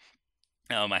 So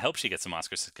I hope she gets some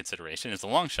Oscar consideration. It's a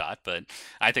long shot, but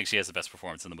I think she has the best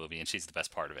performance in the movie, and she's the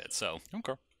best part of it. So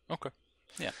Okay.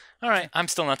 Yeah. All right. I'm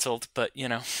still not sold, but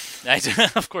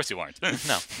of course you aren't.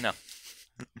 No.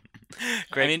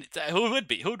 Great. I mean, who would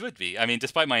be? Who would be? I mean,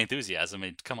 despite my enthusiasm,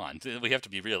 come on, we have to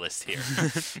be realists here.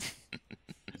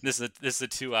 This is a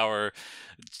 2-hour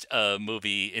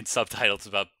movie in subtitles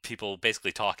about people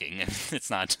basically talking. It's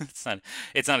not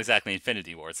exactly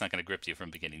Infinity War. It's not going to grip you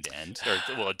from beginning to end.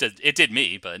 Well, it did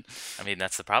me, but I mean,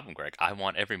 that's the problem, Greg. I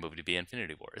want every movie to be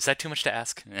Infinity War. Is that too much to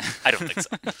ask? I don't think so.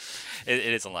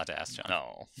 It is a lot to ask, John.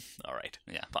 No. All right.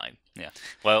 Yeah. Fine. Yeah.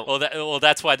 Well,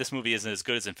 that's why this movie isn't as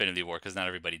good as Infinity War, because not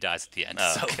everybody dies at the end.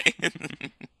 Okay.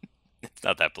 It's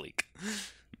not that bleak.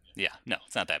 Yeah. No,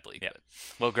 it's not that bleak. Yeah.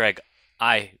 Well, Greg,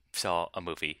 I saw a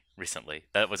movie recently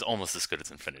that was almost as good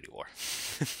as Infinity War.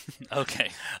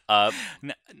 Okay.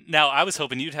 Now I was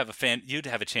hoping you'd have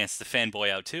a chance to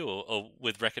fanboy out too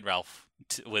with Wreck-It Ralph.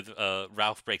 With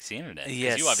Ralph Breaks the Internet.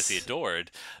 Yes. Because you obviously adored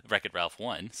Wreck-It Ralph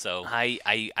 1. So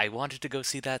I wanted to go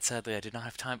see that. Sadly, I did not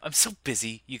have time. I'm so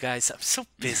busy, you guys. I'm so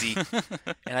busy,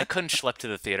 and I couldn't schlep to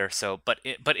the theater. So, but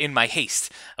in my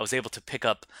haste, I was able to pick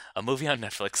up a movie on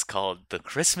Netflix called The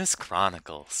Christmas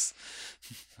Chronicles.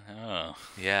 Oh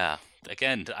yeah.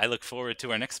 Again, I look forward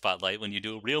to our next spotlight when you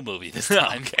do a real movie this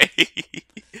time. Okay.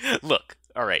 Look,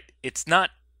 all right. It's not.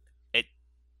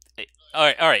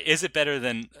 All right. Is it better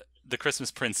than The Christmas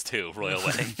Prince 2, Royal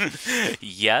Wedding?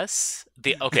 Yes.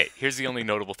 Here's the only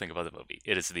notable thing about the movie.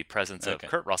 It is the presence of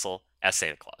Kurt Russell as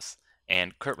Santa Claus.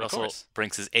 And Kurt Russell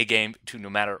brings his A-game to no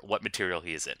matter what material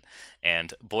he is in.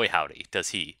 And boy howdy, does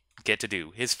he get to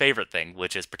do his favorite thing,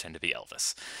 which is pretend to be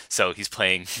Elvis. So he's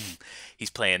playing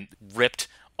ripped,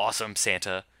 awesome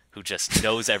Santa who just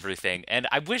knows everything. And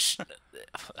I wish...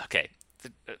 Okay.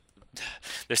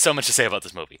 There's so much to say about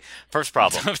this movie. First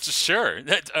problem. Sure.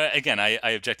 Again, I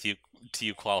object to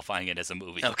you qualifying it as a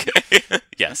movie. Okay.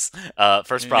 Yes.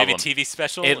 First problem. Maybe TV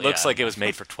special? It looks like it was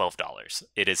made for $12.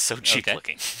 It is so cheap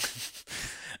looking.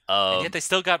 And yet they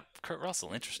still got Kurt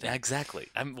Russell. Interesting. Exactly.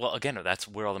 Well, again, that's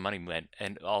where all the money went,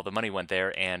 and all the money went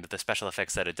there, and the special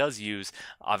effects that it does use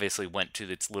obviously went to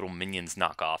its little Minions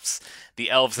knockoffs. The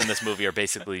elves in this movie are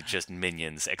basically just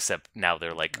Minions, except now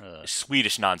they're like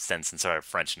Swedish nonsense instead of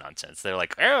French nonsense. They're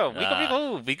like, oh,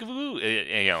 weekaboo,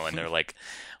 and they're like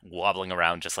wobbling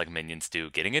around just like Minions do,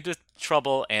 getting into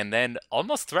trouble, and then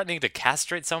almost threatening to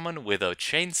castrate someone with a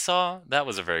chainsaw. That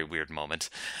was a very weird moment.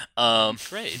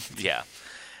 Great. Yeah.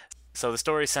 So the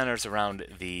story centers around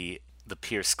the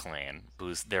Pierce clan,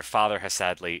 their father has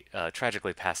sadly,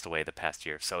 tragically passed away the past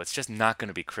year. So it's just not going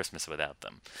to be Christmas without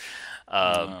them.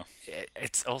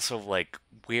 It's also like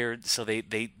weird. So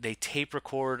they tape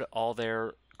record all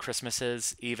their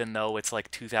Christmases, even though it's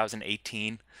like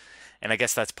 2018. And I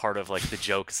guess that's part of like the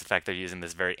joke is the fact they're using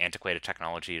this very antiquated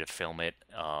technology to film it.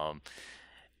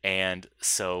 And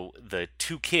so the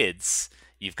two kids,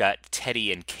 you've got Teddy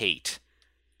and Kate.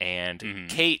 And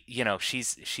Kate,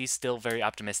 she's still very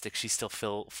optimistic. She's still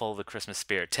full of the Christmas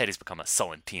spirit. Teddy's become a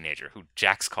sullen teenager who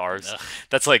jacks cars. Ugh.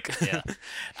 That's like,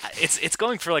 it's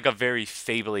going for like a very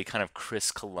Fable-y kind of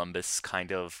Chris Columbus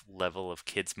kind of level of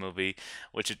kids movie,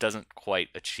 which it doesn't quite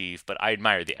achieve. But I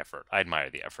admire the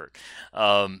effort.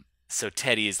 So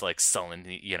Teddy is like sullen.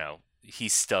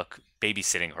 He's stuck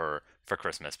babysitting her for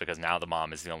Christmas because now the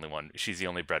mom is the only one. She's the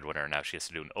only breadwinner, and now she has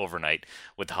to do an overnight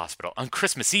with the hospital on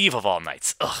Christmas Eve of all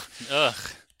nights. Ugh.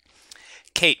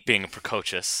 Kate, being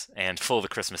precocious and full of the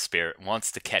Christmas spirit,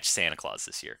 wants to catch Santa Claus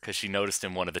this year because she noticed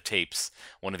in one of the tapes,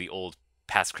 one of the old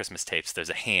past Christmas tapes, there's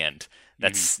a hand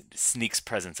that sneaks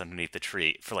presents underneath the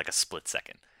tree for like a split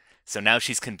second. So now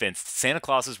she's convinced Santa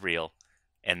Claus is real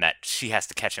and that she has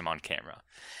to catch him on camera.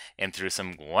 And through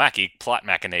some wacky plot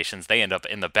machinations, they end up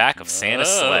in the back of Santa's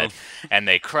sled, and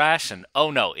they crash, and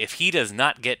oh no, if he does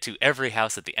not get to every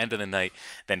house at the end of the night,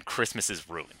 then Christmas is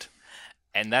ruined.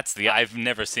 And that's I've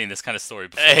never seen this kind of story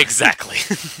before. Exactly.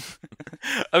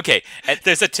 Okay. And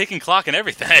there's a ticking clock and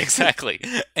everything. Exactly.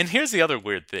 And here's the other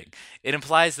weird thing. It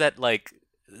implies that,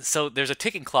 so there's a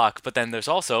ticking clock, but then there's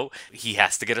also, he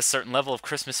has to get a certain level of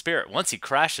Christmas spirit. Once he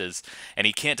crashes and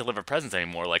he can't deliver presents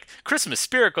anymore, Christmas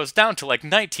spirit goes down to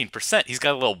 19%. He's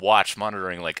got a little watch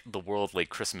monitoring the worldly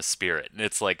Christmas spirit. And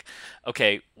it's like,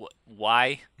 okay,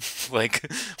 why? Why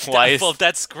Well,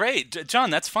 that's great. John,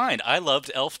 that's fine. I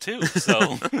loved Elf too,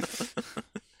 so.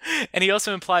 And he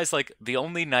also implies the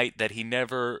only night that he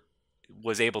never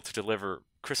was able to deliver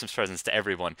Christmas presents to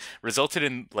everyone resulted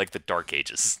in the Dark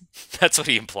Ages. That's what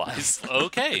he implies.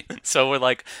 Okay. So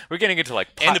we're getting into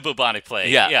and the bubonic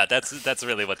plague. Yeah. That's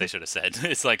really what they should have said.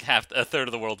 It's a third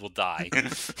of the world will die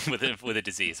with a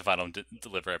disease if I don't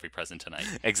deliver every present tonight.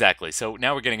 Exactly. So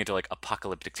now we're getting into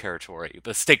apocalyptic territory.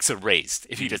 The stakes are raised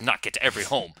if he does not get to every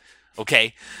home.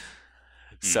 Okay.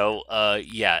 So,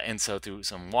 and so through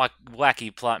some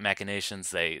wacky plot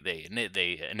machinations, they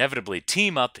inevitably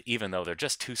team up, even though they're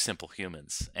just two simple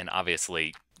humans. And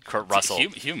obviously, Kurt Russell.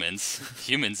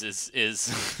 Humans is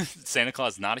Santa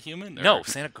Claus not a human? No,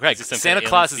 Santa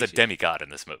Claus is a demigod in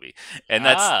this movie, and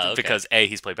that's because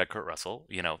he's played by Kurt Russell.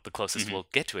 The closest we'll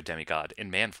get to a demigod in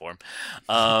man form.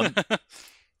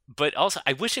 But also,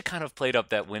 I wish it kind of played up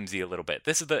that whimsy a little bit.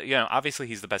 This is obviously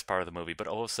he's the best part of the movie, but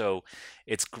also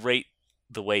it's great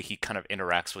the way he kind of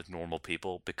interacts with normal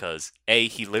people because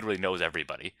he literally knows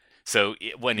everybody. So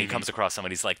when he comes across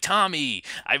someone, he's like, Tommy,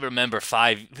 I remember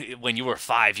when you were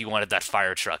 5, you wanted that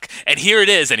fire truck, and here it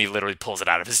is, and he literally pulls it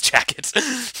out of his jacket.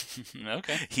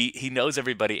 Okay. He knows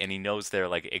everybody, and he knows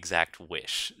their exact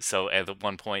wish. So at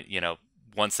one point,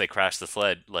 once they crash the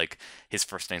sled, his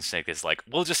first instinct is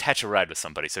we'll just hatch a ride with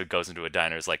somebody. So he goes into a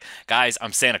diner, is guys,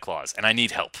 I'm Santa Claus and I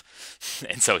need help.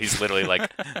 And so he's literally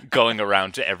going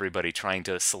around to everybody trying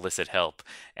to solicit help.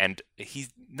 And he's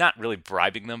not really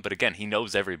bribing them, but again, he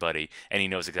knows everybody and he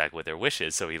knows exactly what their wish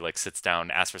is. So he sits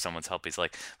down, asks for someone's help. He's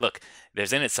like, look,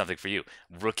 there's in it something for you.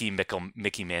 Rookie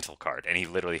Mickey Mantle card. And he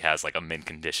literally has a mint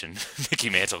condition Mickey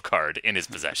Mantle card in his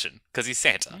possession because he's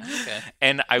Santa. Okay.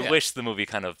 And I wish the movie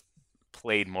kind of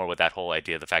played more with that whole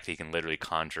idea, the fact that he can literally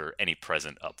conjure any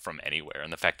present up from anywhere,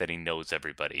 and the fact that he knows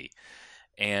everybody.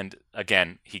 And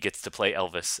again, he gets to play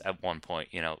Elvis at one point.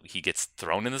 He gets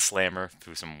thrown in the slammer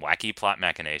through some wacky plot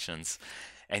machinations.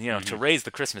 And, to raise the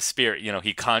Christmas spirit,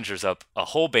 he conjures up a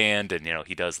whole band and,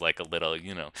 he does a little,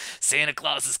 Santa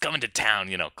Claus is coming to town,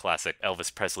 classic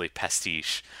Elvis Presley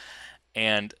pastiche.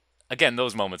 And again,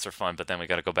 those moments are fun, but then we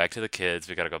got to go back to the kids.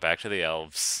 We got to go back to the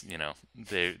elves.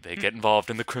 They get involved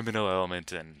in the criminal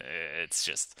element, and it's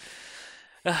just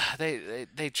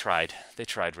they tried. They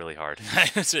tried really hard.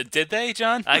 So did they,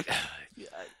 John?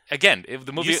 Again,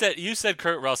 the movie. You said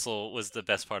Kurt Russell was the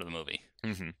best part of the movie.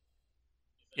 Mm-hmm.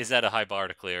 Is that a high bar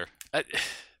to clear?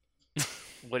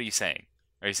 What are you saying?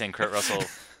 Are you saying Kurt Russell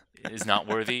is not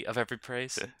worthy of every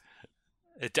praise?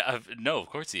 No, of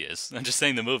course he is. I'm just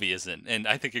saying the movie isn't, and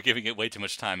I think you're giving it way too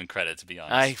much time and credit, to be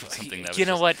honest. You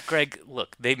know what, Greg?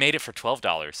 Look, they made it for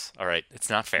 $12. All right, it's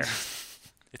not fair.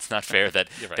 It's not fair that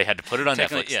they had to put it on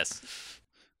Netflix. Yes,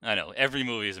 I know. Every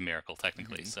movie is a miracle,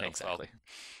 technically. So exactly.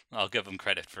 I'll give them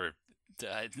credit for.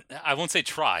 I won't say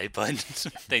try, but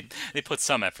they put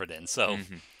some effort in. So.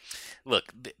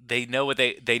 Look, they know what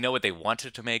they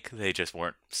wanted to make. They just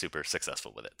weren't super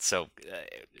successful with it. So.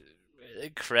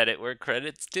 Credit where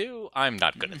credit's due. I'm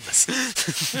not good at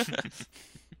this.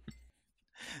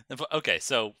 Okay,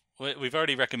 so we've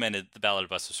already recommended The Ballad of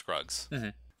Buster Scruggs.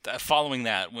 Mm-hmm. Following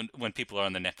that, when people are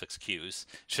on the Netflix queues,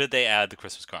 should they add The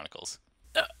Christmas Chronicles?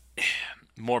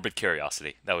 Morbid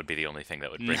curiosity. That would be the only thing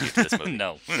that would bring you to this movie.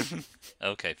 No.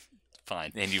 Okay,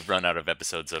 Fine. And you've run out of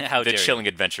episodes of How The dare Chilling you.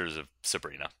 Adventures of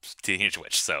Sabrina, Teenage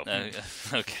Witch, so...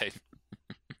 Okay.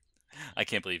 I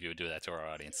can't believe you would do that to our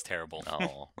audience. Terrible.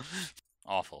 Oh.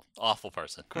 Awful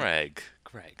person. Greg,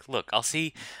 look, I'll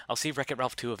see Wreck-It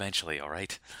Ralph 2 eventually, all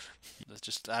right?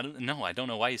 I don't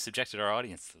know why you subjected our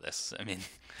audience to this. I mean,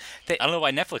 I don't know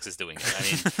why Netflix is doing it.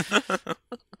 I mean...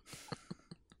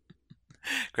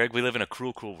 Greg, we live in a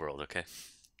cruel, cruel world, okay?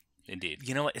 Indeed.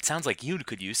 You know what? It sounds like you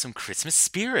could use some Christmas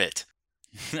spirit.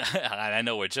 I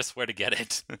know where to get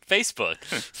it. Facebook.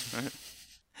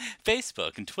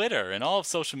 Facebook and Twitter and all of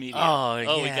social media. Oh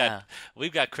yeah.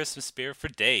 We've got Christmas spirit for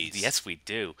days. Yes, we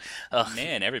do.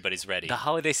 Man, everybody's ready. The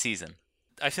holiday season.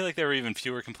 I feel like there were even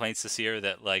fewer complaints this year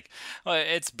that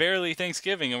it's barely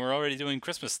Thanksgiving and we're already doing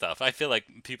Christmas stuff. I feel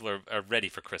like people are ready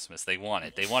for Christmas. They want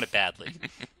it. They want it badly.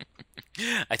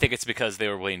 I think it's because they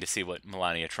were waiting to see what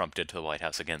Melania Trump did to the White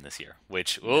House again this year,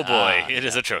 which, oh boy, it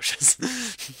is atrocious.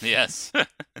 Yes.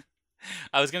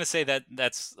 I was going to say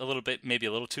that's maybe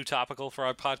a little too topical for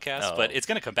our podcast, but it's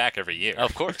going to come back every year.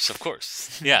 Of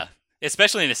course. Yeah.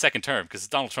 Especially in his second term, because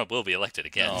Donald Trump will be elected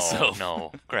again. Oh, so.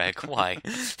 No, Greg, why?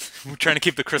 We're trying to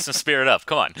keep the Christmas spirit up.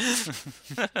 Come on.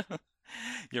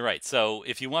 You're right. So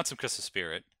if you want some Christmas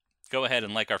spirit, go ahead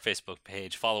and like our Facebook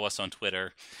page, follow us on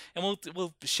Twitter, and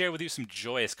we'll share with you some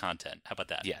joyous content. How about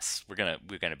that? Yes, we're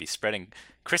gonna be spreading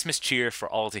Christmas cheer for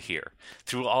all to hear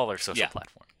through all our social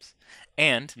platforms.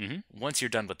 And once you're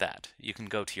done with that, you can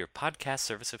go to your podcast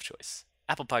service of choice: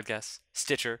 Apple Podcasts,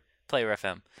 Stitcher, Player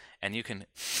FM, and you can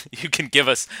give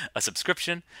us a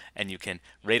subscription and you can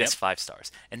rate us 5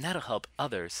 stars, and that'll help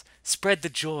others spread the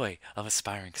joy of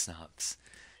aspiring snobs.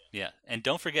 Yeah, and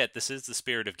don't forget, this is the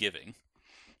spirit of giving.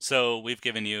 So we've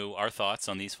given you our thoughts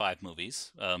on these 5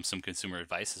 movies, some consumer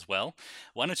advice as well.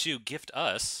 Why don't you gift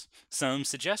us some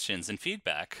suggestions and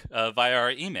feedback via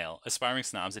our email,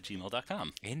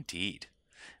 aspiringsnobs@gmail.com. Indeed.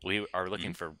 We are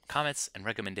looking for comments and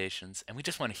recommendations, and we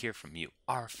just want to hear from you,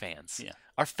 our fans,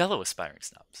 our fellow aspiring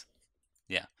snobs.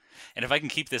 Yeah. And if I can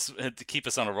keep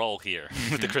us on a roll here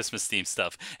with the Christmas theme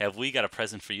stuff, have we got a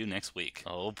present for you next week?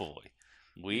 Oh boy.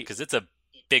 Because it's a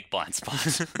big blind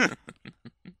spot.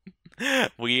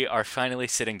 We are finally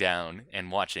sitting down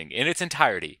and watching in its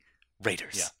entirety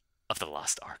Raiders of the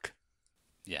Lost Ark.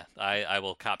 Yeah, I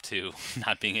will cop to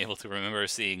not being able to remember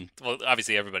seeing... Well,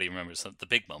 obviously everybody remembers the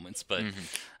big moments, but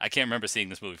I can't remember seeing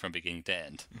this movie from beginning to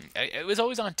end. It was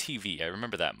always on TV, I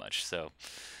remember that much, so...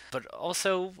 But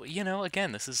also,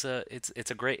 again, this is it's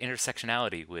a great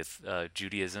intersectionality with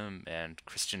Judaism and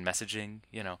Christian messaging.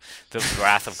 The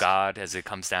wrath of God as it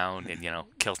comes down and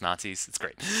kills Nazis. It's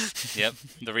great. Yep,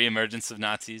 the reemergence of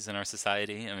Nazis in our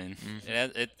society. I mean,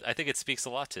 I think it speaks a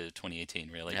lot to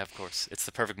 2018. Really. Yeah, of course, it's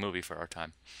the perfect movie for our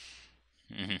time.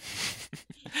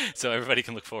 So everybody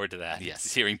can look forward to that.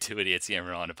 Yes, hearing 2 idiots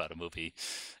yammer on about a movie,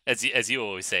 as you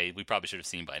always say, we probably should have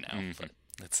seen by now. But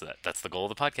that's the goal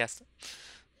of the podcast.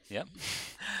 Yep,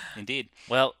 indeed.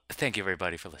 Well, thank you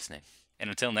everybody for listening. And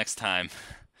until next time,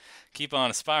 keep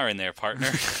on aspiring there, partner.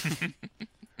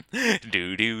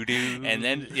 Do. And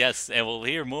then, and we'll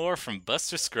hear more from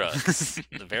Buster Scruggs.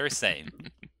 The very same.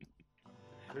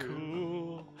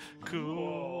 Cool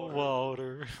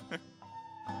water.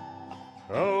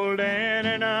 Old Dan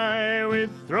and I,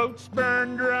 with throats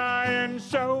burned dry and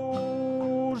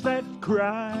souls that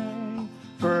cry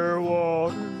for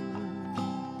water.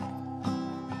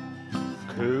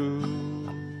 Cool,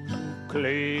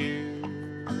 clear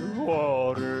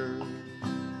water.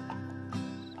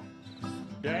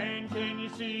 Dan, can you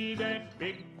see that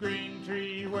big green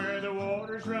tree where the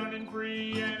water's running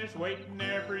free and it's waiting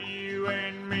there for you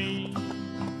and me?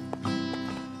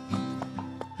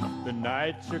 The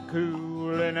nights are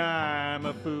cool and I'm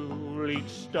a fool. Each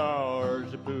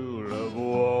star's a pool of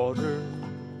water.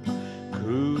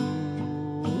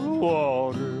 Cool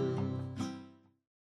water.